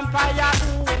the vampire.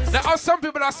 There are some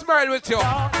people that smile with you,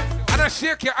 and I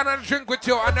shake you, and I drink with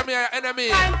you, and them are your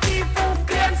enemy.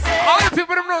 All the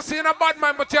people them know see you're a bad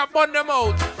man, but you burn them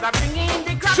out.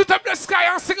 Shoot up the sky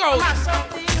and sing out.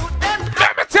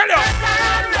 Let me tell you.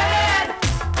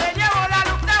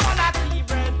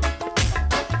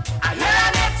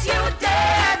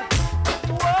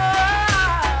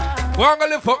 Go on, go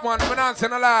lift up, man. I'm not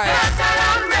saying a lie.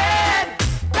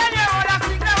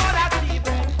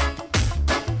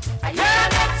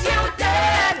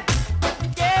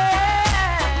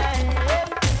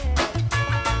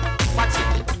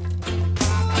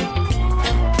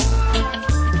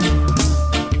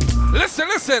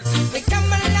 Listen. We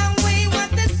come a long way,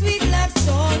 what a sweet love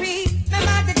story.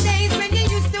 Remember the days when you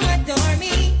used to adore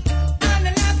me. All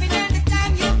the loving and the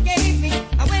time you gave me.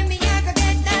 And when me I could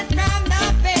get that from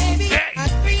now, baby. I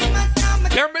 3 months now, my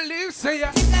can't believe, say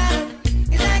ya. It's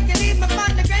like you leave me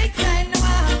on the great side, no.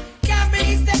 Can't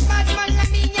believe that bad man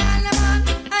like me, y'all, man.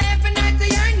 I have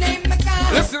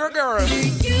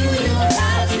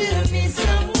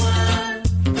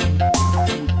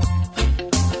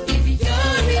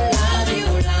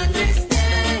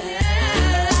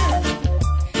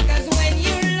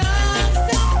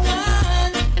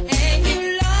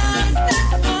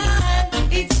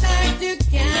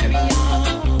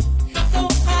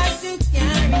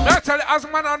as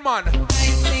man and man.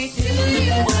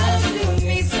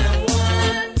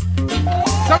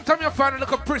 Sometimes you find a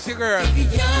little pretty girl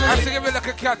and she give you like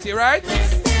a catty, right?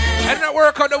 And not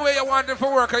work out the way you want it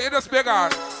for work, you just beg her.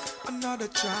 Another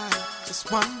try, just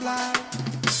one blind.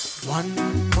 One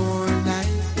more night,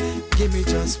 give me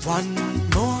just one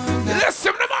more night.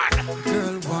 Listen to man!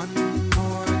 Girl, one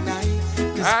more night.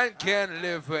 I can't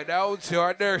live without you.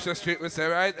 Dersher Street we say,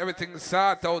 right? Everything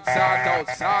sort out. Yeah,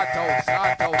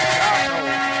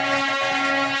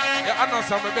 I know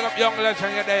something, big up Young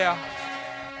Legend, you're there.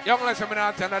 Young Legend, I'm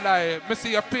not telling a lie. I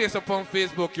see your face up on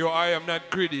Facebook, I am not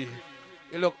greedy.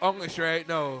 You look hungry right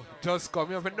now. Just come.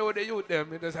 You have to know the youth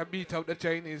them. You just have beat out the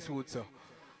Chinese food, so.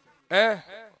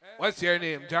 What's your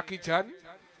name? Jackie Chan?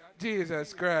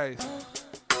 Jesus Christ.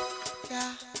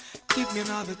 Yeah. Give me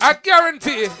another I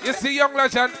guarantee you see Young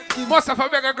Legend must have a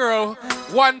bigger girl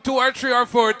 1, 2, or 3, or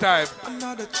 4 times.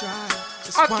 Another try.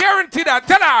 I guarantee that.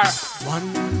 Tell her.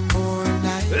 One more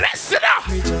night. Listen up.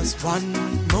 Give me just one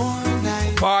more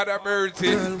night. Father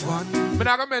Bertie. Girl, one. I'm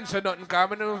not going to mention nothing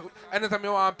because anytime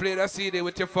you want to play the CD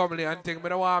with your family and things, I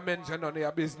don't want to mention none of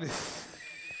your business.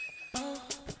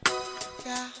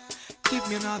 Yeah. Give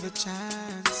me another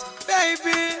chance.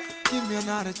 Baby, give me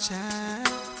another chance.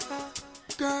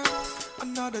 Girl,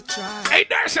 another try. Hey,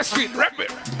 Dersher Street, rep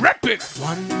it.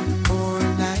 One more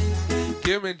night.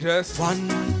 Give me just one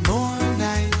more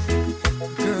night.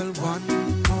 Girl, one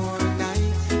more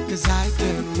night. Cause I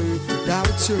can't live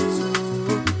without you.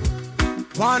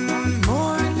 One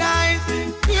more night.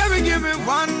 Baby, give me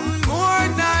one more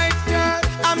night, girl.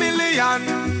 A million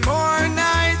more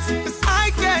nights. Cause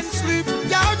I can't sleep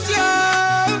without you.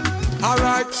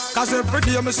 Alright, cause every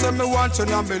day me say me want you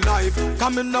in my life.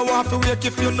 Come in now off to wake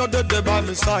if you know the day by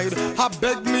my side. I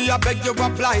beg you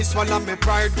apply, swallow me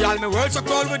pride. Girl, me world so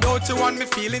cold without you and me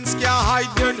feelings can't hide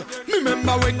then.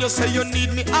 Remember when you say you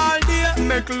need me all day.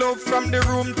 Make love from the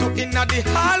room to inna the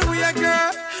hallway,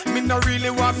 girl. Me no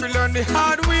really want to learn the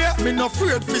hard way. Me no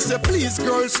afraid to say please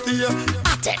girl stay.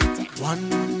 One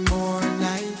more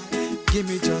night, give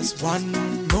me just one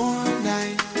more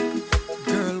night.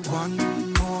 Girl, one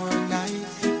more night,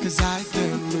 cause I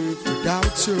can't live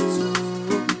without you.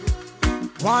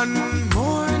 One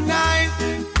more night,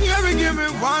 baby, give me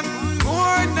one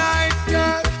more night,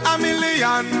 girl. A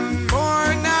million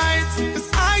more nights, cause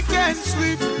I can't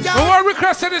sleep without you. We want to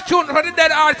request this tune for the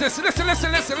dead artist. Listen.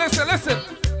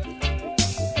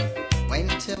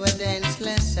 Went to a dance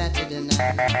last Saturday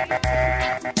night.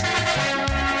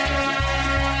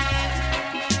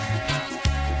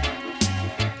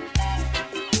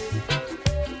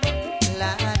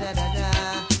 La da da da.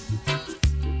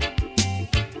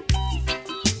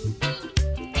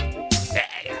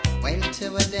 Hey. Went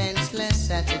to a dance last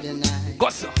Saturday night.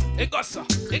 Gossa.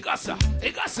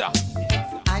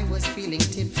 I was feeling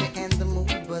tipsy and the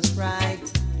mood was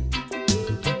right.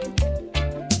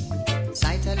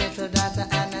 Sight a little daughter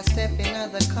and I step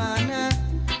in the corner.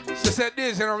 She said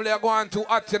this, you know, really going too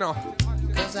hot, you know.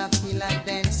 Cause I feel like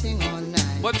dancing all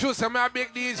night. But true, some a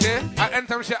big DJ, and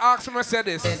anytime she asks me, I say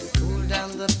this. Cool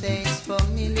down the pace for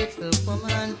me, little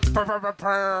woman.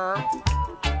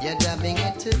 You're dubbing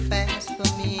it too fast for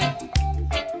me.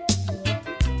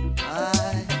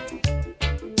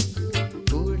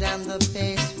 Cool down the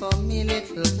pace for me,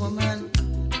 little woman.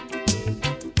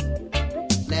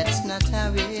 That's not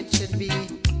how it should be.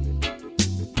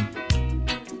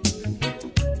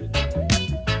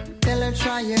 Tell her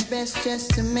try your best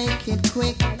just to make it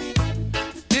quick.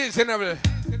 This is Neville.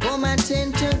 Come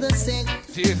attend to the sick.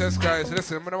 Jesus Christ,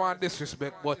 listen, I don't want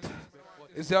disrespect, but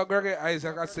it's your Gregory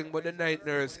Isaac I sing about the night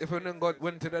nurse. If you didn't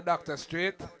went to the doctor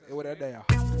straight, it would have died.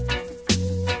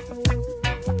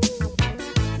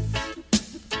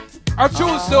 A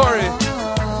true story.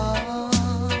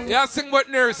 You sing about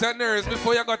nurse and nurse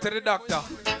before you got to the doctor.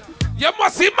 You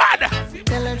must be mad.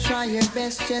 Tell her try your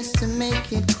best just to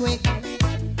make it quick.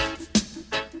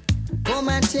 Come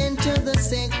attend to the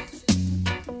sick.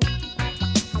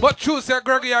 But true, Sir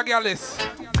Gregory Agalis.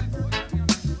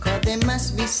 Cause there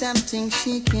must be something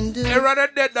she can do. He rather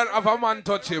dead than have a man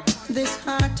touch him. This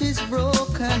heart is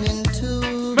broken in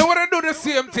two. Me wanna do the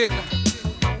same thing.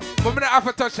 But me have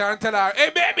to touch her and tell her, hey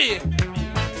baby.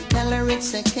 Tell her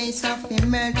it's a case of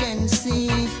emergency.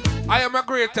 I am a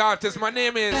great artist. My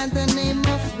name is. And the name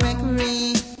of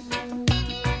Gregory.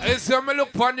 Is when me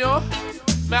look upon you,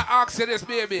 may I ask you this,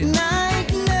 baby?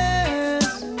 Night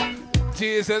nurse.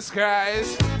 Jesus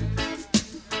Christ.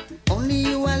 Only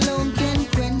you alone can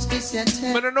quench this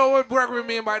attack. I don't know what Gregory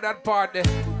mean by that part there,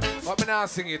 but me not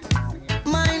sing it.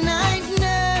 My night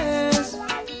nurse.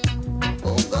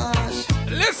 Oh gosh.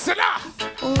 Listen up.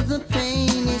 Oh, the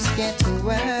pain is getting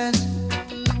worse.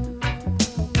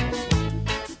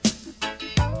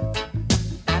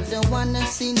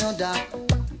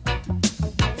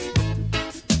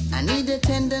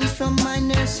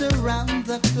 nurse around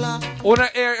the clock. Wanna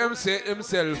hear him say it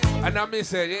himself, and I me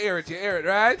say, you hear it,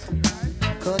 right?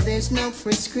 Cause there's no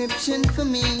prescription for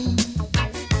me.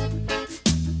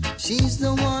 She's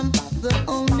the one, the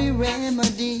only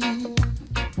remedy.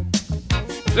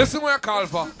 Listen where I call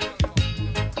for.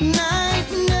 Night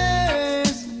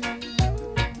nurse,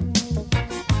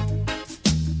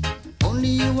 only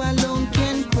you alone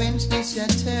can quench this your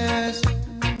thirst.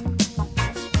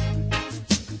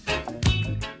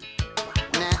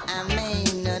 Now I may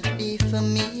not be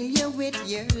familiar with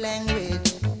your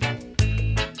language,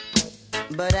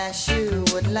 but I sure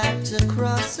would like to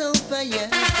cross over your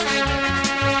bridge.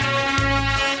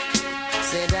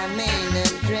 Said I may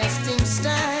not dressed in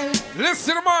style.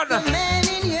 Listen, man. The man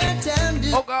in your town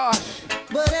do. Oh gosh.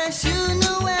 But I sure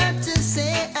know how to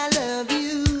say I love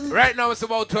you. Right now it's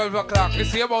about 12 o'clock. You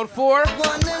see about 4?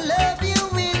 Wanna love you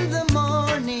in the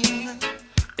morning.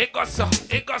 It goes so,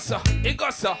 it goes so, it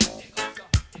goes so.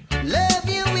 Love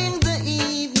you in the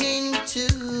evening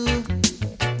too.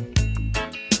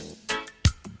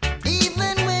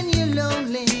 Even when you're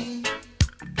lonely,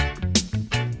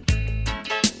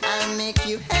 I'll make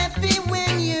you happy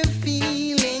when you're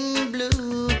feeling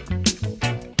blue.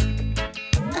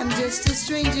 I'm just a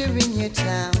stranger in your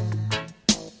town.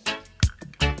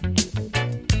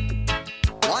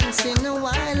 Once in a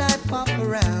while I pop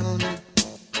around.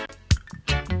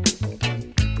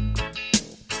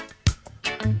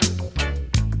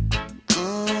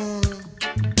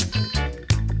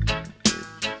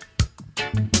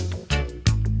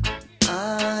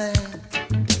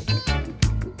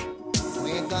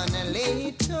 We're gonna lay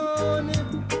it on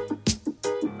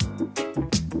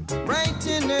bright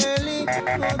and early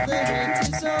for the heat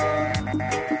is on.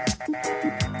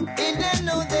 And I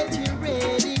know that you're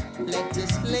ready. Let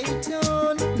us lay it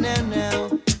on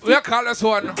now. We'll call this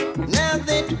one. Now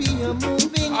that we are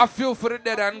moving. I feel for the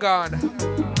dead and gone.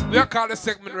 We'll call this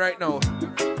segment right now.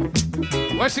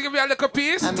 Want to give you a little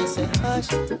piece? I say hush,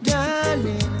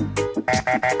 darling.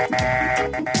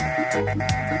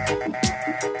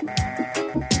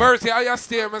 Bertie, how you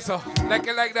stay, man, so? Like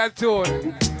you like that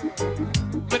tune.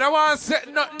 But I want to set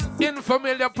nothing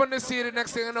unfamiliar up on the CD. The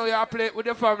next thing you know, you play it with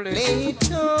your family.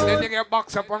 Then you get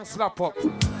box up and slap up.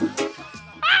 Ready!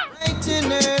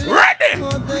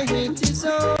 For the heat is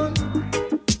on.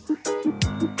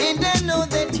 And I know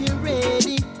that you're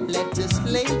ready. Let us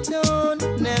lay it on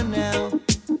now.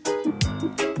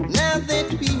 Now that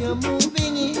we are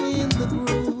moving in the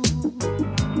groove.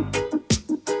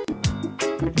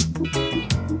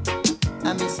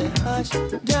 I may say hush,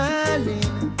 darling.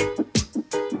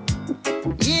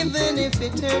 Even if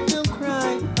it hurt, don't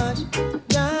cry, hush,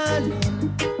 darling.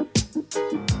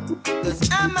 Cause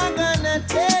I'm not gonna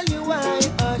tell you why,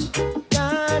 hush,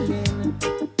 darling.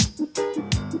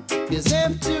 Cause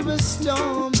after a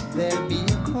storm, there'll be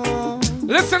a calm.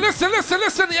 Listen, you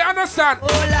understand? Oh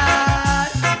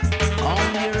Lord,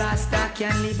 only Rasta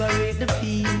can liberate the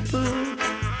people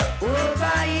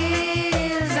over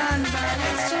hills and valleys.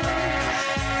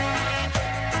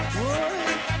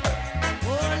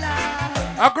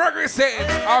 Gregory saying,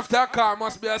 after a car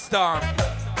must be a storm.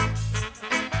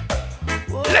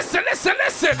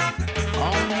 Listen.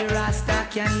 Only Rasta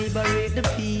can liberate the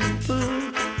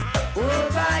people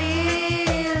over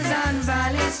hills and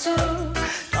valleys too.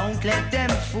 Don't let them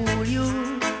fool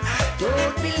you.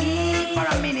 Don't believe for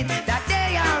a minute that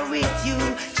they are with you.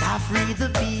 Shall free the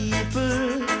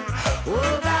people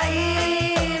over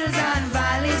hills and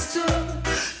valleys too.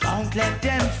 Don't let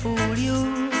them fool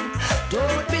you.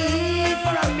 Don't believe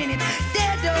for a minute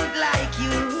they don't like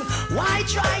you. Why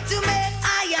try to make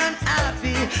I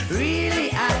unhappy?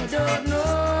 Really, I don't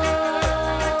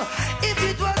know. If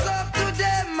it was up to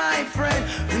them, my friend,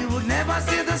 we would never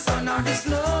see the sun or the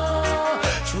snow.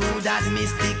 Through that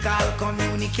mystical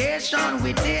communication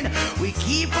within, we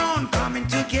keep on coming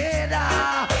together.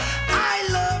 I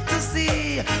love to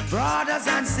see brothers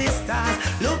and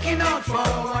sisters looking out for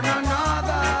one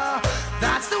another.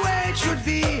 That's the way it should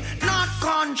be, not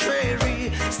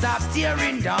contrary. Stop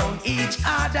tearing down each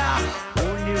other.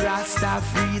 Only Rasta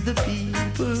free the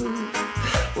people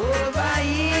over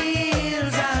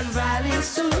hills and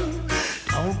valleys too.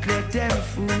 Don't let them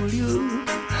fool you.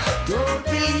 Don't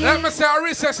believe. Let me say a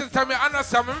recession time, you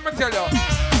understand? Let me tell you.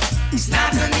 It's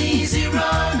not an easy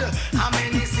road. How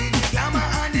many see the glamour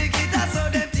and the guitar, so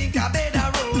they think I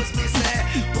better rose. Me say,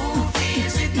 who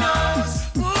feels it knows?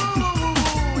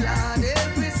 Lord,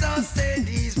 every song say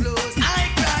these blows. I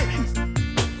cry.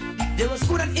 There was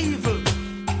good and evil.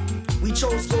 We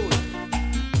chose good.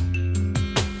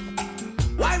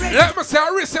 Why let me say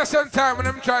a recession time when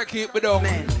I'm trying to keep it down.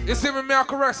 You see me, I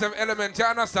correct some elements, you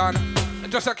understand?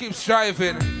 And just I keep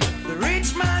striving. The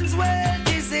rich man's wealth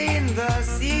is in the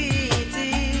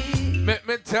city. Let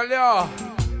me tell ya.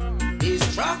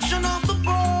 Destruction of the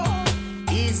poor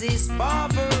is his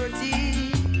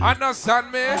poverty.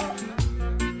 Understand me?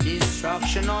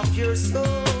 Destruction of your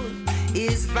soul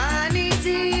is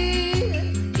vanity.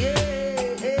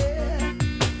 Yeah,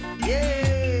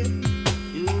 yeah.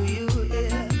 Do you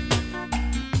hear?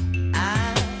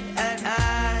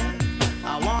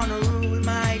 I wanna rule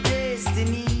my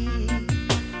destiny.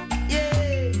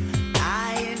 Yeah,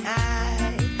 I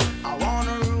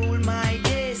wanna rule my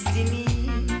destiny.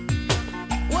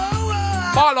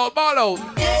 Whoa. Ball out.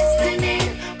 Destiny,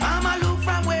 mama look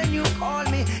from when you call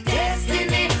me.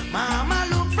 Destiny, mama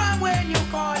look from when you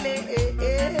call it.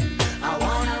 I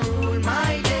wanna rule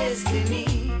my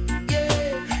destiny.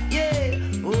 Yeah.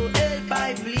 Oh, help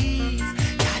I please.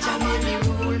 Jaja make me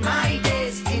rule my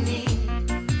destiny.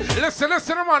 Listen,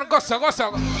 man. Gossa.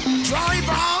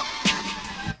 Driver.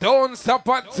 Don't stop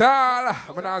at all.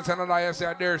 I'm not saying that I say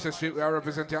at Dersher Street. We are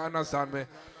representing, you understand me?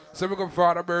 So big up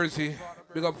Father Bercy,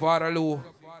 big up Father Lou,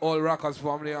 all Rockers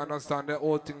family, understand the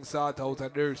whole thing start out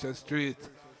at Dersher Street.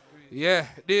 Yeah,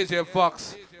 DJ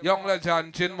Fox, Young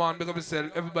Legend, Chinman, big up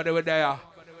yourself, everybody were there.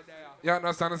 You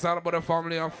understand, it's all about the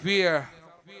family and fear.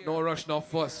 No rush, no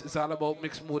fuss. It's all about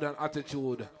mixed mood and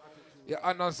attitude. You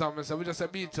understand me? So we just a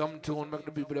beat some tune, make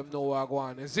the people them know what I go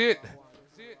on. Is it?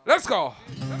 Let's go.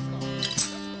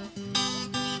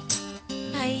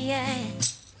 Yeah.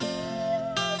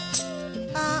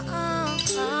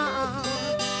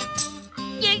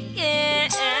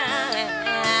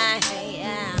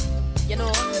 You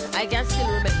know, I can still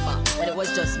remember when it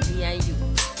was just me and you.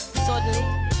 Suddenly,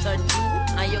 it turned you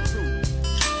and your crew.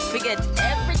 Forget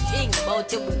everything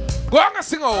about your boo. Go on and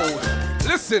sing out.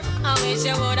 Listen. I wish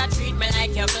you woulda treat me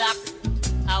like your block.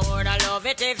 I woulda love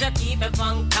it if you keep me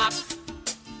funk up.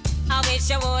 I wish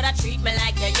you woulda treat me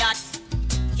like your yacht.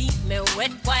 Keep me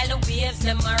wet while the waves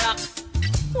them a rock.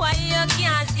 Why you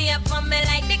can't stay up on me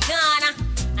like the corner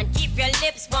and keep your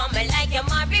lips on me like your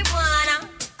marijuana?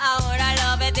 I woulda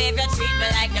love it if you treat me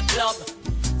like the club.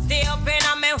 Stay up in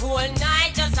on me whole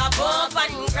night just a bump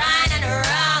and grind and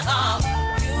rock.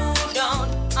 You don't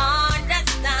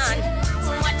understand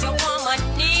what your woman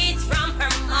needs from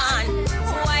her man.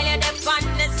 While you're up on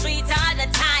the street all the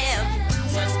time,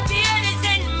 just bear this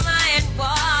in mind,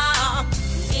 boy.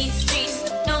 These streets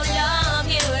don't love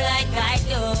you like I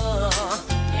do.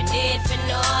 You need to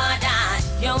know that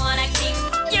you wanna keep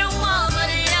your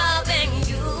woman loving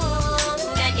you.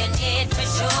 Then you need for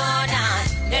sure that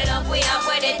the love we have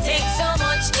where it takes so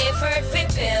much effort to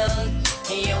build.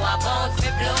 You are about to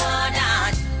blow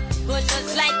that. But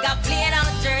just like a played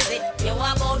out jersey, you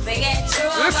are about to get through.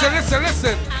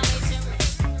 Listen.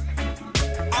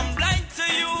 I'm blind to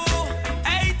you,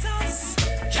 haters.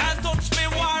 Can't touch me,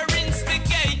 war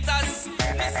instigators.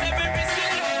 Miss every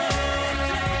single.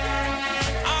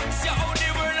 Ask you how the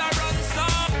world a run so.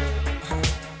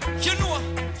 You know,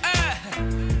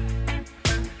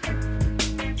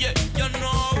 yeah, you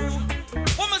know.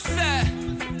 What me say?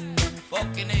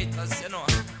 Fucking haters, you know.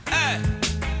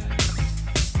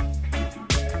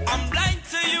 I'm blind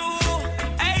to you,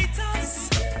 haters.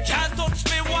 Can't touch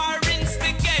me, war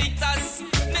instigators.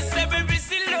 Miss every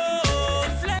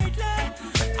love lately.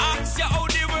 Ask you how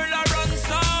the world a run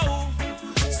so.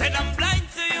 Said I'm blind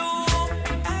to you,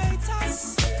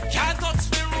 haters. Can't touch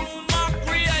me, rumor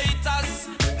creators.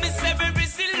 Miss every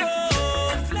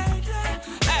love lately.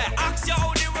 Ask you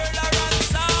how the world a run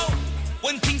so.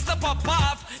 When things stop up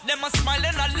off, them a smile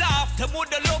and a laugh. Them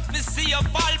would love to see you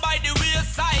fall by the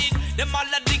wayside. Them all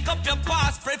a dig up your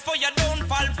past, pray for you don't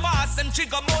fall fast. Them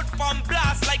trigger mouth from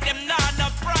blast like them nana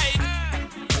pride.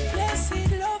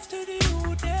 Blessed love to the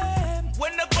you them.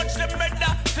 When the coach them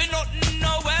better, feel nothing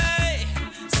no way.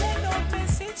 Send out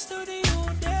message to the you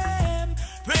them.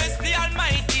 Praise the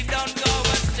Almighty, don't go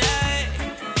astray.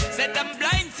 Said I'm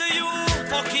blind to you,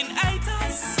 fucking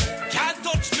haters. Can't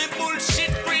touch me,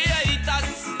 bullshit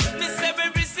creators. Miss every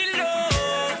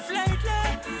love lately.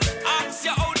 Ask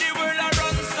you how the world a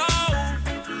run so.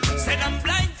 Said I'm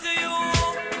blind to you,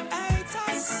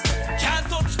 haters. Can't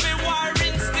touch me, war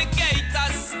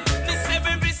instigators. Miss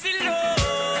every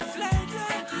love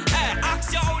lately.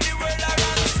 Ask you how the world a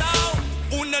run so.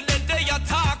 Una the day you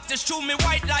talk, just show me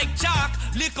white like chalk.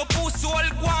 Lick up pussy all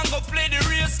go and go play the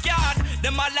race card.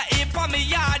 Them all a ape on me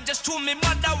yard, just show me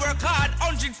mother work hard.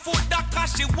 100 foot that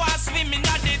cause she was swimming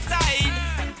at the tide.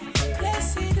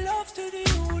 Blessed love to the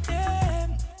you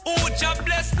them. Oh, Jah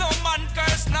bless no man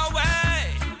curse no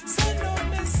way. Send no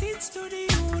message to the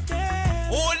you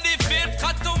them. Only faith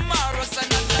cut tomorrow's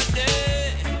another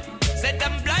day. Said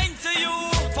I'm blind to you,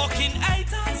 fucking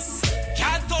haters.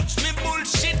 Can't touch me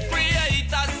bullshit.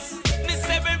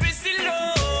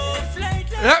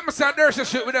 Let me say Dersher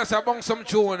shit with us, I bung some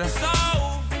tune.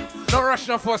 No rush,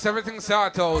 no force, everything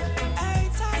sort out.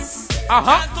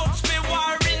 Uh-huh. Touch me,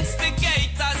 war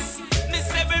instigators. Me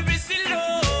say we receive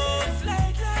love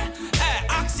lately. Hey,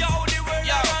 ask you how the world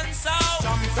runs out.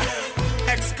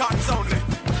 Ex-cons only.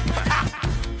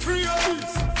 Free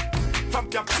from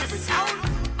captivity.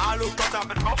 All who got up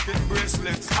and up in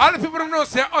bracelets. All the people don't know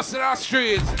say hustle our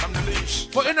street. I'm the leash.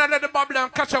 But you know let the Babylon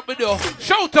catch up with you.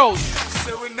 Shout out.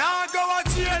 So we now go to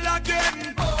jail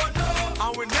again. Oh no.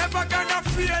 And we never gonna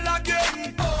feel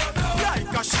again. Oh no.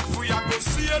 Like a ship we are go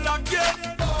sail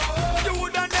again. Oh. You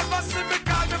woulda never see me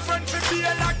call me friend for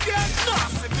bail again. No,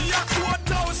 see me a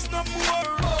courthouse no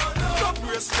more. Oh no. No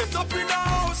bracelet up in the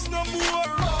house no more.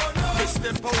 Oh no. Me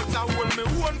step out and hold me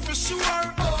one for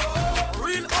sure. Oh.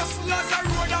 Real hustlers are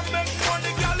road and make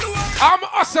money galore. I'm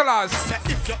hustlers. Say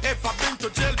if you ever been to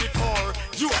jail before,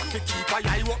 you have to keep an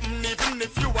eye open even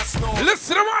if you are snow.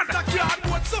 Listen, man. The yard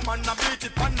what someone a beat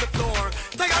it on the floor.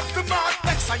 Tired for mark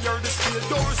X and you're the steel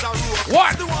doors are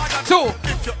rope. 1, 2.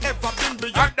 If you ever been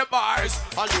beyond the bars,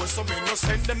 although some men no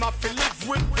send them off to live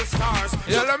with the stars.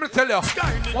 Yeah, let me tell you.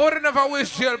 I would never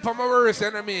wish jail for my worst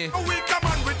enemy. We come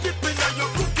on with dip in your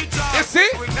cookie jar. You see?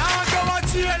 We now go to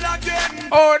jail again.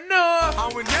 Oh no.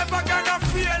 And we never gonna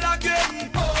feel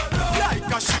again. Oh no.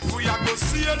 Like a ship we are go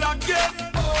sail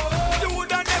again. Oh. You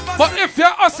woulda never. But if you're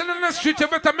hustling in the street, you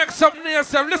better make something of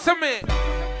yourself. Listen to me.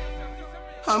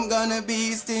 I'm gonna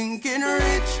be stinking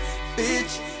rich,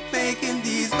 bitch, making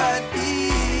these bad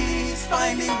beats,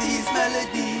 finding these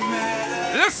melodies.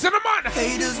 Listen, man.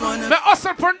 Haters wanna me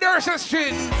hustle from Dersher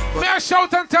Street. Me I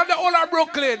shout and tell the whole of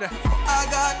Brooklyn. I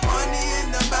got money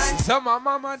in the bank. So my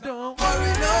mama don't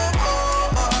worry no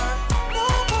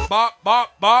more. Bop,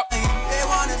 bop, bop. They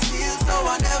wanna steal, so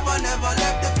I never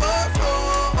left the first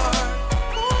floor.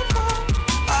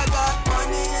 I got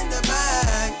money in the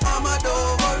bank. Mama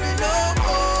don't worry no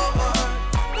more.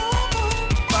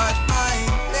 But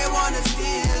they wanna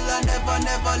steal, I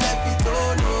never left it.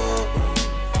 Oh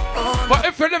no. But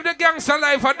if you live the gangster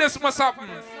life, and this must happen.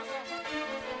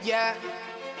 Yeah.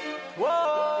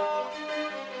 Whoa.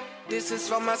 This is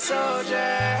for my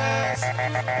soldiers.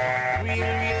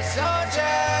 Real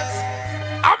soldiers.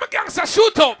 I'm a gangster,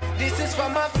 shoot up. This is for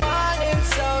my fallen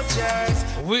soldiers.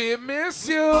 We miss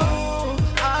you.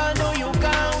 I know you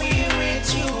can't be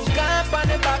with you. Camp on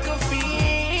the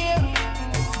battlefield.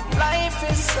 Life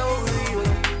is so real.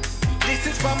 This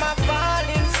is for my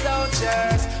fallen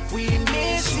soldiers. We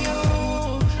miss you.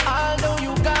 I know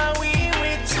you can't be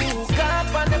with you.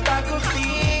 Camp on the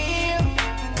battlefield.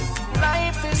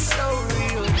 Life is so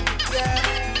real. Yeah.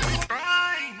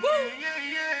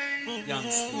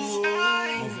 Youngsters,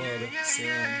 over the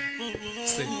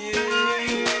same.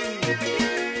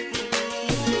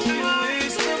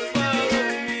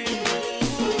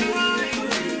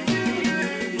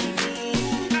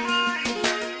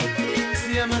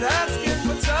 I'm not asking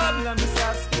for trouble, I'm just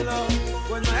asking love.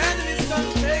 When my enemies come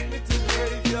to take me to the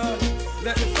graveyard,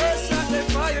 let the first shot they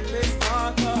fireplace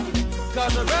marker.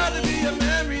 Cause I'd rather be a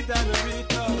memory than a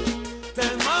retard.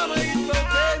 Tell mama it's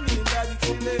okay, me and daddy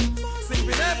chillin'.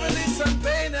 Sipping heavily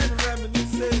champagne and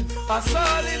reminiscing. I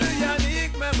saw little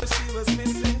Yannick, remember she was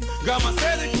missing. Grandma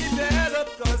said to keep the head up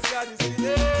cause God is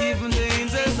feeling. Even the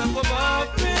angels up above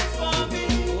pray for me.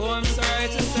 Oh, I'm sorry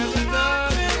to say the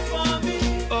God pray for me.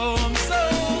 Oh, I'm so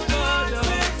God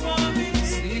pray for me.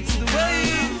 See, it's the way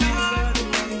it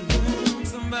is.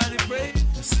 Somebody pray.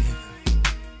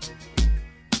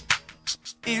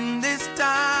 In this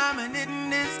time and in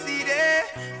this city,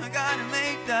 I gotta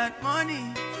make that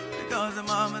money because the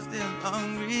mama's still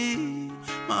hungry.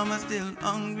 Mama's still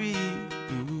hungry.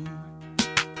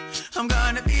 I'm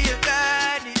gonna be a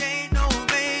dad, it ain't no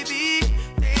baby.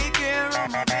 Take care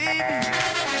of my baby.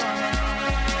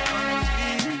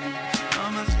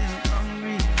 Mama's still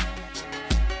hungry.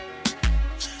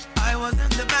 I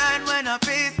wasn't the man when I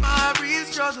faced my real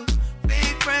struggle.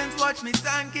 Fake friends watch me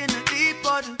sink in a deep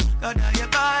puddle. God, now you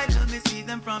Bible, me see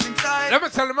them from inside. Let me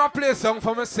tell them I play a song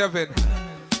for my 7.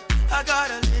 I got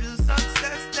a little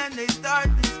success, then they start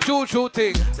this True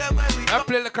thing. I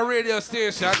play like a radio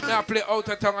station. I play out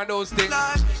of tongue and those things.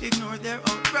 Ignore their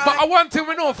own but I want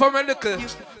to know from a little.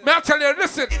 May I tell you,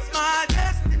 listen. It's my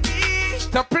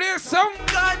destiny to play a song.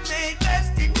 God made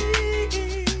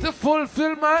destiny to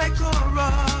fulfill my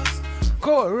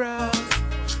chorus.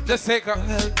 The sake of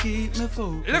help keep me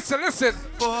focused. Listen.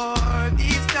 For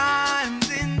these times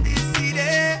in this city,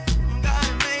 I'm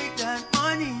gonna make that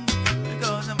money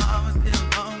because I'm almost still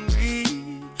hungry.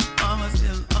 Mama's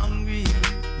still hungry.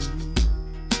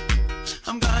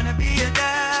 I'm gonna be a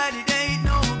dad, it ain't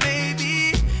no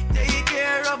baby. Take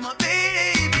care of my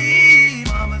baby.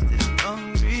 Mama's still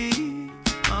hungry.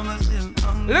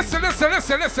 Listen.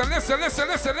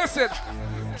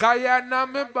 Guyana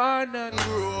me born and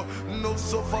grow. No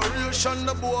sufferation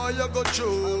the boy you go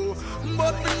through.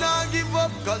 But me not give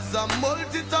up cause I'm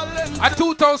multi-talented. At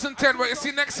 2010, what you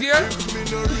see next year? If me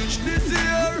no reach this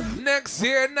year. Next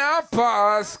year now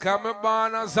pass. Come me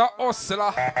born as a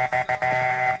hustler.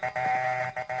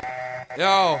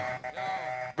 Yo.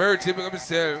 Bertie, big up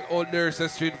yourself. Old Dersher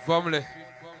Street family.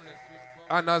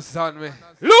 Understand me?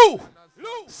 Lou!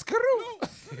 Screw!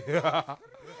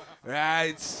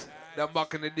 Right. The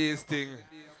back in the days thing.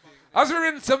 As we're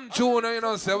in some tune, you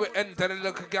know, so we enter the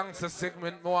little gangster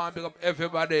segment. I want to pick up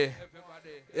everybody.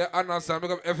 Yeah, understand?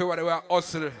 Pick up everybody. We are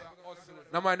hustle.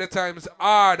 Now mind the times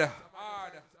hard.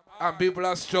 And people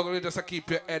are struggling just to keep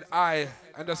your head high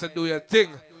and just to do your thing.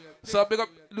 So pick up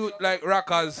do like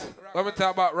rockers. When we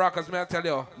talk about rockers, may I tell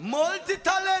you?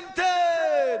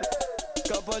 Multi-talented.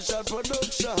 Kapasha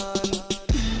production.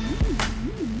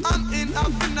 I'm in a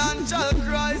financial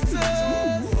crisis.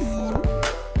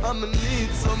 I'ma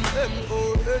need some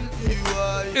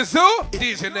M-O-N-E-Y. It's who?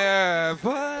 DJ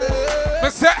Neville.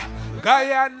 Mr.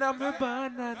 Guyana me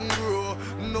banana.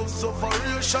 No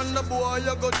sufferation the boy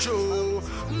you go through.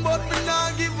 But me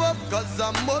not give up cause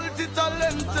I'm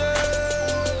multi-talented.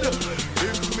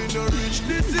 If me no reach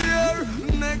this year,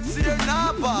 next year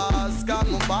nah pass. Cause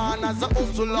me born as a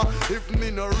hustler. If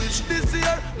me no reach this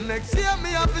year, next year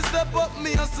me have to step up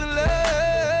me hustling.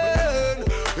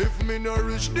 If me no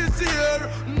reach this year,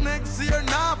 next year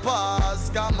nah pass.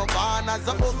 Cause me born as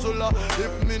a hustler.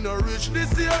 If me no reach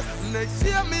this year, next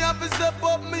year me have to step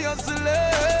up me hustling.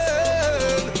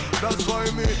 That's why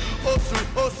me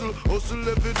hustle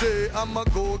every day. I'ma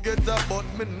go get a but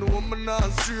me know me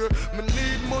not sure. Me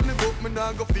need money but me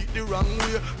not go feed the wrong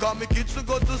way. Cause me kids to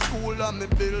go to school and me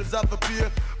bills have to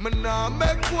pay. Me nah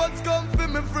make what's come for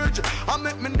me fridge. I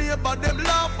make me neighbor them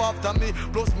laugh after me.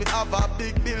 Plus me have a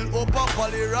big bill up a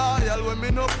Poly Royal when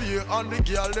me no pay. And the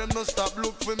girl them no stop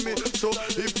look for me. So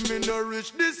if me no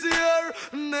reach this year,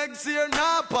 next year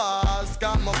nah pass.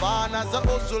 Cause me born as a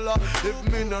hustler. If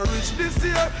me no reach this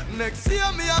year, next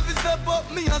year me have to step up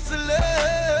me hustling.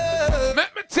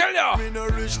 Let me tell you. Me no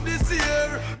reach this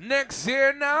year. Next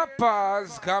year now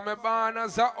pass. Cause me born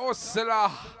as a hustler.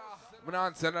 I'm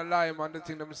not saying a lie, man. The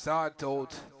thing them start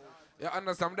out. You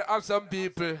understand? They have some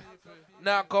people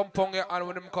now come pong you and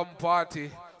when them come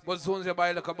party. But as soon as you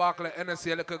buy like a bottle of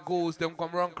NSC, like a goose, them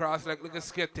come run cross like a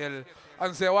skittle.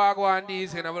 And say, Wagwan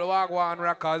these, you know, Wagwan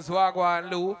Rockers, Wagwan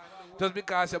Lou. Just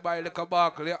because you buy like a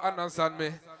bottle, you understand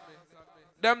me?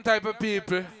 Them type of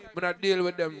people, we not deal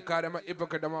with them because them are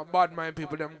hypocrite, them are bad mind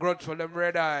people, them grudgeful, them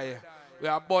red eye. We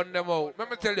are burn them out. Let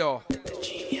me tell you.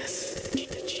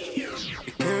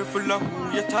 Be careful of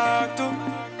who you talk to.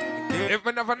 If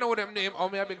we never know them name, how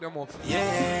may I pick them up?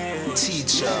 Yeah.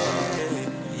 Teacher.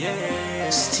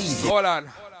 Yeah. Steve. Hold on.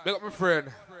 Big up my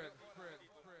friend.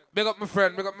 Big up my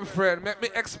friend. Big up my friend. Let me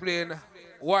explain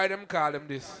why them call them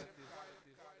this.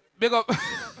 Big up.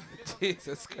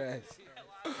 Jesus Christ.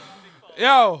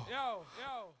 Yo.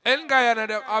 In Guyana,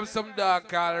 them have some dog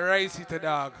called Rice Eater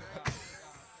Dog.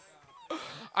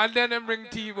 And then them bring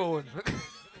T-Bone.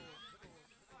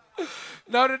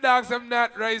 Now the dogs, them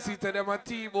not Rice Eater, them a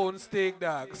T-Bone steak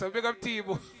dog. So big up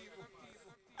T-Bone.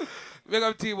 Big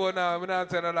up T-Bone now. I'm not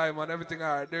telling a lie, man. Everything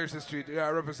all right. There's the street. You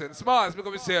represent. Smalls, big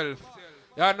up yourself.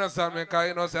 You understand me? Because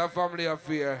you know, it's a family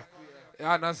affair. You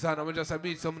understand? We just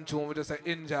beat some tune. We just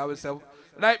enjoy ourselves.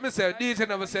 Like me said, DJ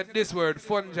never said this word,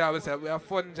 fun job ourselves. We are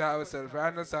fun job ourselves. I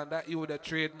understand that you would a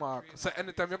trademark. So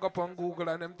anytime you go up on Google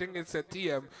and them thing, it's a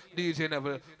TM, DJ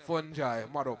Neville, fun job,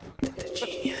 mad up.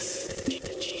 Genius. Be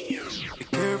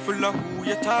careful of who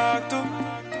you talk to.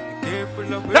 Be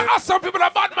careful of where. There are some people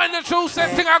that bad mind the truth,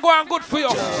 same thing are going good for you.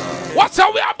 What's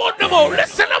how we are about them all?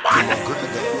 Listen to man.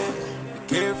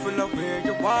 Be careful of where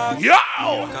you walk. Yo!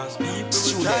 Because people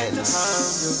will try to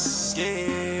harm you.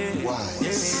 Yeah. Why?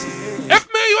 If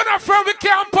me, you're not from the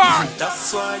camp part.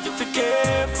 That's why you be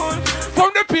careful.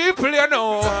 From the people, you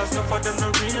know. Because some of them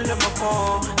not real, them a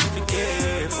fall. Be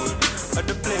careful of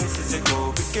the places you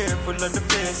go. Be careful of the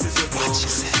places you go.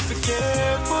 Be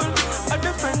careful of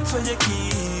the friends where you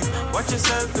keep. Watch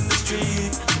yourself in the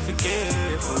street. Be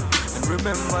careful and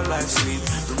remember life's sweet.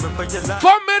 Remember your life.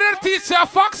 From me, the teacher,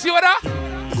 Fox, you da.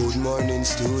 Good morning,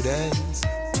 students.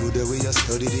 Today we are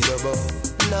studied it above.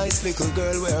 Nice little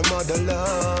girl where mother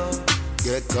love.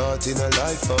 Get caught in a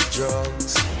life of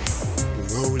drugs.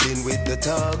 Rolling with the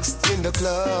thugs in the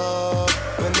club.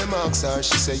 When the marks are,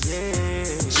 she say yeah.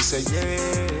 She say yeah.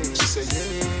 She say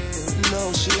yeah.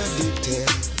 Now she addicted.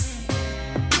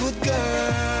 Good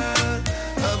girl,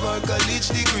 have have her college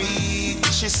degree.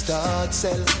 She start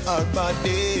sell her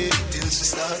body till she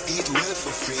start eat well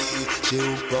for free. She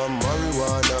hook on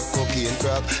marijuana, cocaine,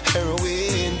 crack,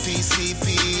 heroin, PCP.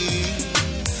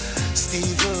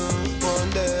 Steven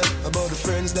wonder about the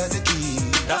friends that they keep.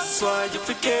 That's why you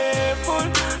be careful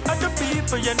of the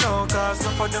people you know, cause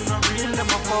some of them not real, them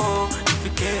a foe. You be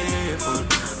careful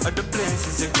of the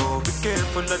places you go. Be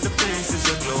careful of the places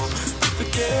you go. Be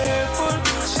careful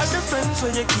of the friends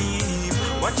where you keep.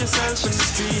 Watch yourself in the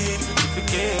street. Be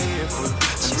careful.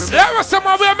 There was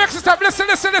someone we are mixing stuff. Listen.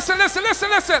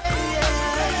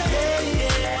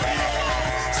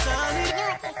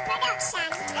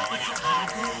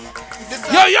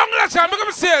 Yo, young legend, make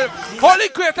himself. Holy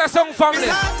Creator Song Family.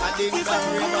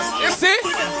 You see?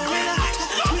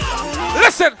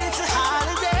 Listen.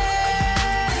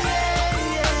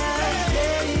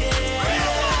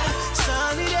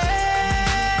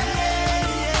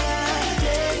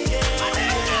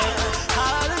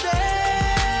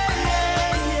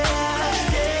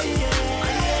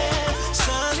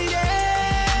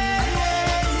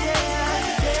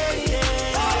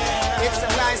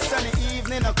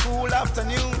 A cool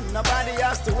afternoon, nobody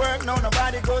has to work, no,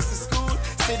 nobody goes to school.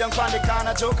 Sit down on the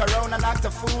corner, joke around and act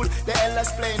a fool. The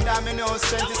elders playing dominoes,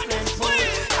 strength is playing fool.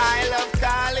 I love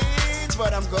college,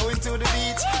 but I'm going to the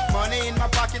beach. Money in my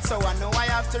pocket, so I know I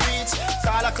have to reach.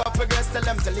 Call a couple girls, tell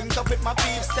them to link up with my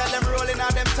peeps. Tell them rolling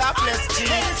on them topless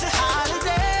jeans. It's a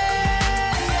holiday.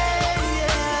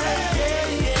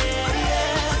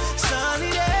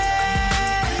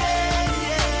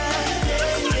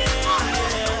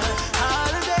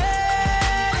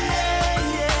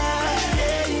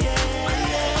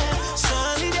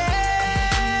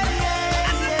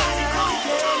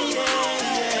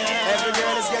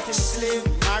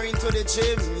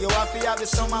 Gym. You have to have the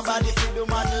summer body for the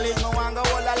man live. No one go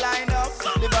all a line up.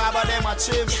 The barber them a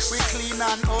trim. We clean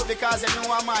and out because they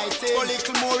know I'm my team. A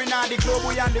little more in the club,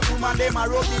 we and the woman them a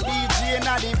rub the DJ in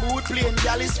the boot playing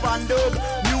galley span dub.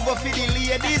 Move for the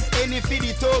ladies, any for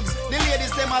the thugs. The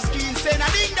ladies them a screen saying a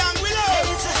ding dong we love.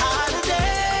 It's a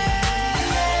holiday.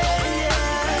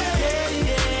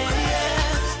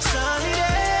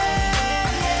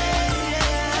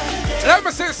 Let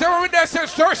me say, when we there, say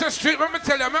Dersher Street, let me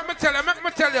tell you.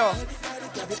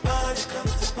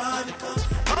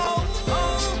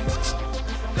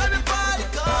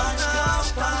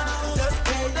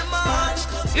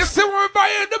 You see when we buy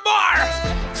in the bar,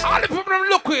 all the people them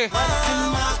look with.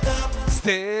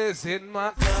 Stays in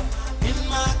my cup. In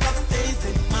my cup, stays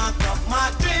in my cup.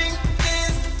 My drink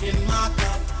is in my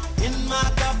cup. In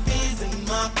my cup is in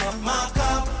my cup. My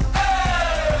cup.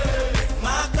 Hey!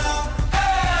 My cup.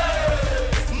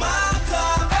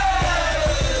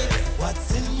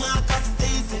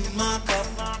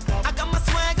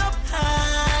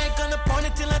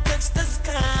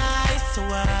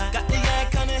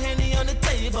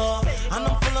 And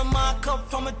I'm full of my cup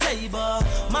from a table.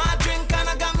 My drink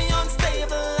kinda got me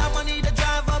unstable. I'm gonna need a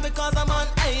driver because I'm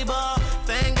unable.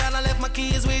 Thank God I left my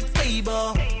keys with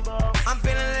Fable. I'm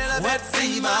feeling a little bit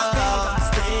fever.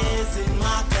 Stays in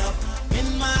my cup.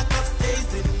 In my cup,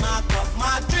 stays in my cup.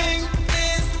 My drink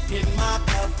is in my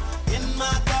cup. In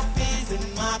my cup is in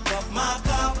my cup. My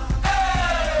cup.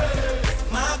 Hey!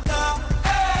 My cup.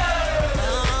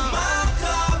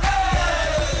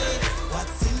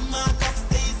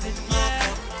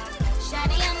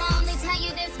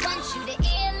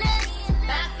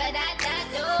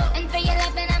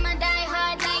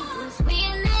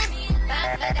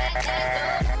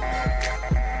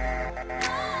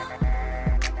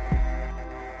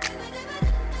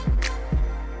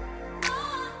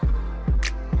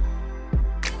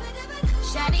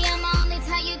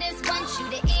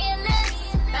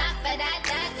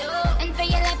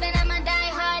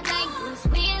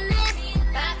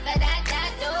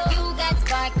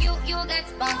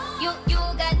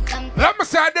 Let me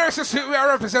say, Dersher Street we are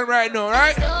representing right now,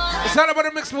 right? It's all about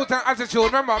the mixed mood and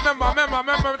attitude. Remember,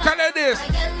 tell you this.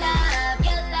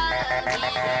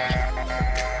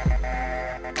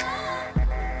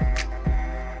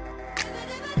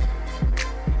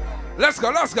 Let's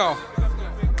go.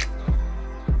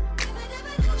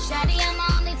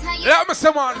 Let me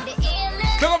say, man.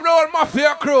 Pick up the whole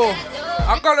mafia crew.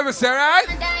 I call them say, right?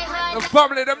 The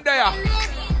family, them there.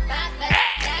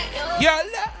 Yeah,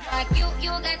 you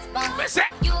got spunk.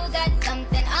 You got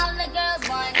something all the girls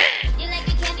want. You like a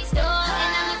candy store,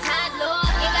 and I'm a Tide Lord.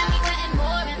 You got me wanting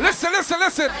more. Listen. Your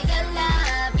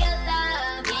love, your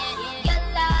love, yeah. Your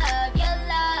love, your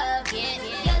love, yeah.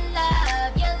 Your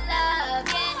love, your love,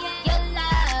 yeah. Your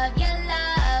love, your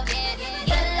love, yeah.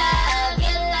 Your love,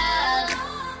 your love,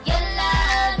 your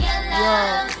love, your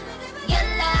love, your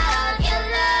love, your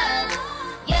love.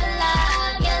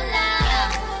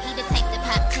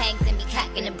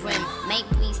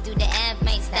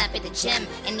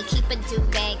 a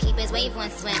do-rag, keep his wave on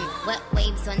swim. What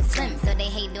waves on swim, so they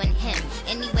hate on him.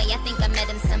 Anyway, I think I met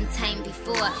him sometime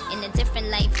before, in a different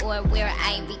life or where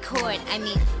I record. I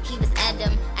mean, he was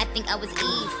Adam, I think I was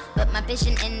Eve, but my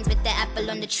vision ends with the apple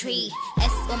on the tree.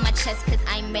 S on my chest, cause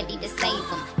I'm ready to save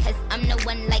him. Cause I'm the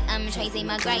one like I'm Tracy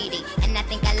McGrady, and I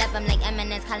think I love him like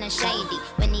Eminem's calling Shady.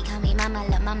 When he call me mama,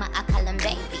 love mama, I call him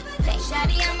baby.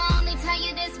 Shawty, I'ma only tell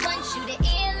you this once, you the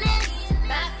illest.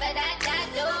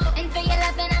 And for your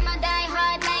loving, I'ma die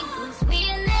hard like Bruce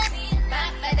Willis.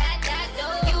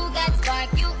 You got spark,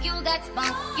 you got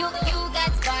spunk, you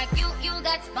got spark, you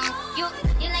got spunk. You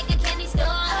like a candy store,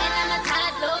 and I'm a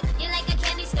toddler. You like a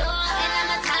candy store, and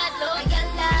I'm a toddler. Your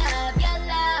love, yeah. Your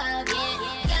love,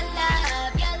 yeah.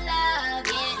 Your love,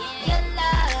 yeah. Your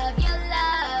love, yeah. Your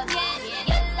love, yeah. Your love, yeah.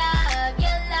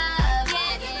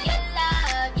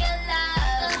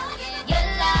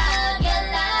 Your love,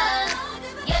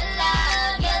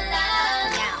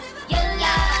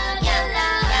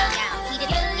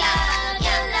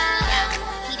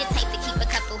 He the type to keep a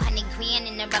couple $100,000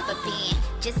 in a rubber band.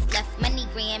 Just left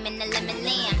MoneyGram in the lemon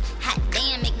lamb. Hot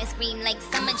damn, make me scream like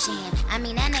summer jam. I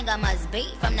mean, that nigga must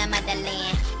be from the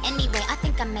motherland. Anyway, I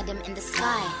think I met him in the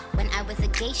sky. When I was a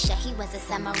geisha, he was a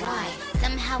samurai.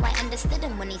 Somehow I understood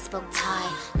him when he spoke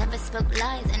Thai. Never spoke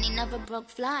lies and he never broke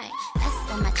fly. S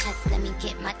on my chest, let me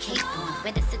get my cape on.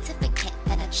 With a certificate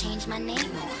that I changed my name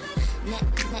on. Name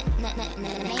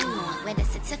on. With a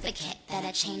certificate that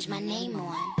I changed my name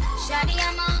on. Shawty,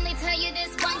 I'ma only tell you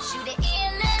this once, you the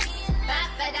illest.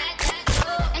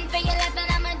 And for your life,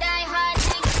 I'ma die hard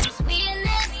like Bruce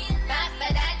Willis.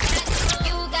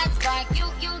 You got spark,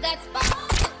 you got spark,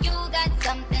 you got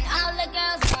something all the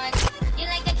girls want. You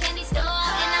like a candy store,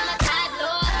 and I'm a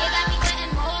toddler. You got me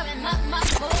wanting more and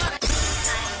much more.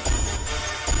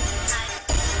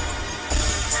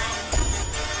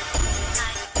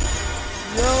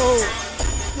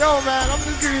 Yo, man, I'm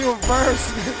just giving you a verse,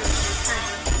 nigga.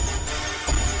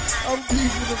 I'm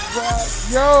deep in the back.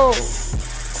 Yo,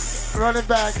 run it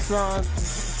back, son.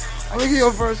 I'm gonna give you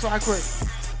a verse right quick,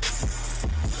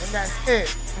 and that's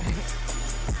it.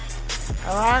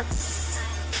 All right.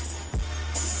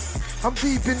 I'm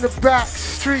deep in the back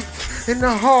streets, in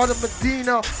the heart of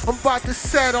Medina. I'm about to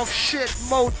set off shit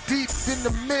more deep than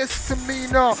the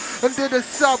misdemeanor. Under the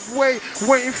subway,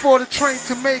 waiting for the train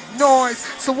to make noise,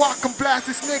 so I can blast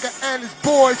this nigga and his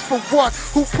boys. For what?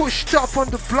 Who pushed up on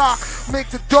the block, make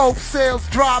the dope sales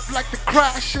drop like the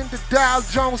crash in the Dow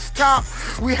Jones top.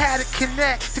 We had to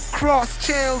connect to cross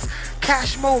channels,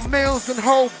 cash more meals than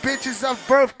whole bitches of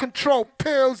birth control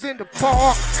pills in the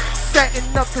park.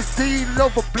 Setting up this deal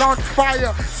over blunt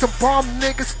fire. Some bomb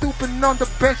niggas stooping on the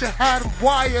bench and had them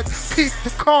wired. Peep the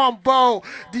combo,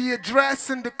 the address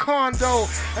in the condo,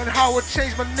 and how it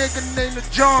changed my nigga name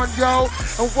to John, yo.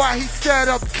 And why he set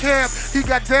up camp, he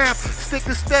got damn. Stick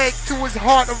the stake to his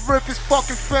heart and rip his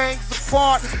fucking fangs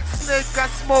apart. Snake got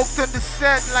smoked on the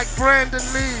set like Brandon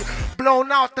Lee.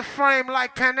 Blown out the frame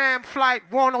like Pan Am Flight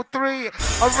 103.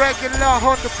 A regular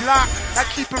on the block, I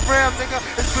keep it real, nigga.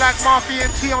 It's Black Mafia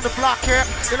and T on the block here.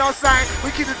 You know what I'm saying? We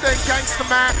keep the thing gangster,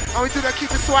 man. And we do that, keep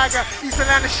the swagger. East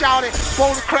Atlanta shout it.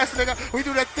 Boulder Crest, nigga. We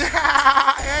do that thing.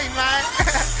 Hey, man.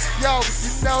 Yo, you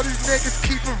know these niggas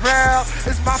keep it real.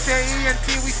 It's Mafia ENT.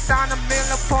 We sign a mill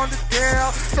up on the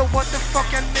deal. So what the fuck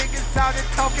y'all niggas out there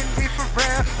talking me for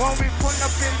real? When we pull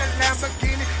up in the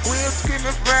Lamborghini, we'll scream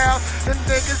it real. The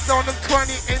niggas on them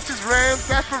 20 inches rims,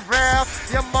 that's for real.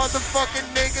 Your motherfucking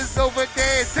niggas over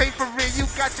there, it ain't for real. You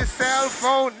got your cell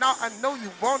phone, now I know you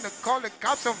wanna call the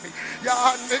cops on me.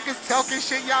 Y'all niggas talking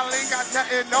shit, y'all ain't got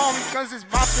nothing on me, cause it's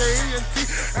Mafia ENT,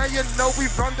 and you know we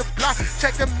run the block.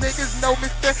 Check them niggas know me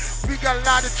there. We got a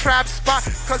lot of trap spot,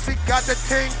 cause we got the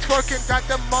thing twerking, got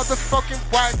the motherfucking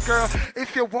white girl.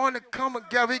 If you wanna come and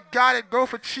get, we got it, go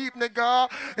for cheap, nigga.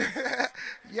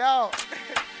 Yo.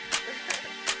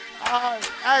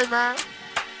 Hey, man.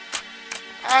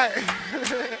 Hey.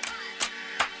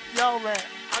 Yo, man.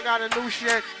 I got a new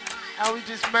shit that we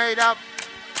just made up.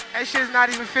 That shit's not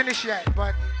even finished yet,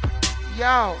 but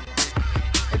yo,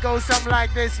 it goes something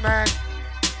like this, man.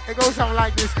 It goes something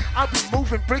like this. I'll be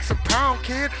moving bricks a pound,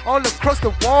 kid, all across the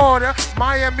water.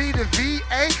 Miami to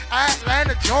VA,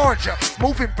 Atlanta, Georgia.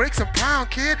 Moving bricks a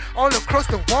pound, kid, all across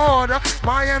the water.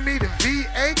 Miami to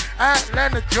VA,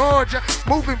 Atlanta, Georgia.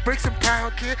 Moving bricks a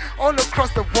pound, kid, all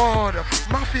across the water.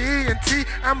 Mafia ENT,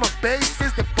 and my base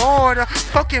is the border.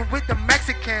 Fucking with the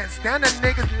Mexicans, then the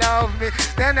niggas love me.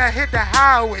 Then I hit the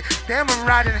highway, damn I'm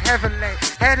riding heavily.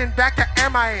 Heading back to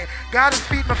MIA, gotta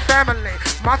feed my family.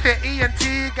 Mafia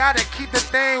ENT gotta keep the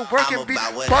thing working.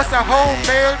 Bust a whole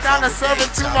meal down the serving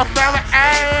to my family.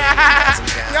 Hey,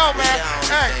 yo, man.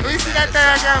 Hey, we see that thing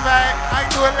again, man. I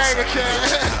can do it later,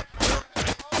 kid.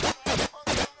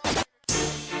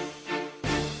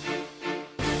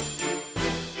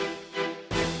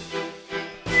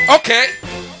 Okay.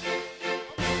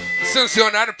 Since you're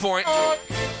on that point,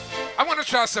 I want to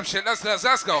try some shit. Let's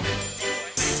go.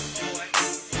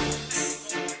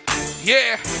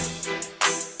 Yeah.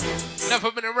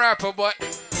 Never been a rapper, but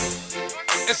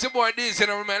it's your boy D's,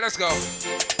 man. Let's go.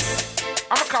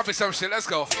 I'ma copy some shit. Let's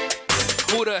go.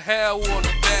 Who the hell won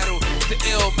the battle? The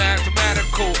ill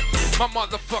mathematical. My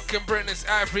motherfucking brain is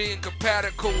ivory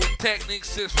incompatible.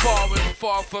 Techniques is far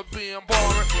from being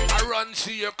boring. I run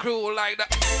to your crew like that.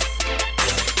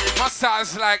 My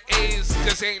size like A's,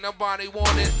 cause ain't nobody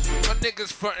want it. My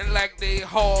niggas frontin' like they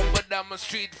hard, but I'm a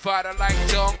street fighter like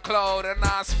John Claude. And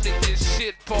I split this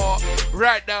shit part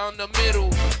right down the middle.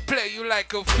 Play you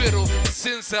like a fiddle.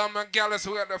 Since I'm a gallus,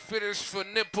 we got the finish for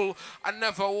nipple. I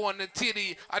never want a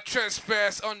titty. I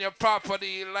trespass on your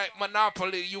property like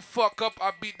Monopoly. You fuck up,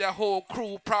 I beat the whole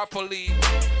crew properly.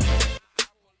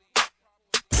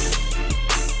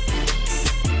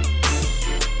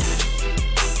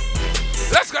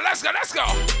 Let's go.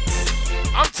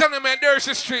 I'm telling you, man,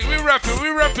 Dersher Street. We reppin'.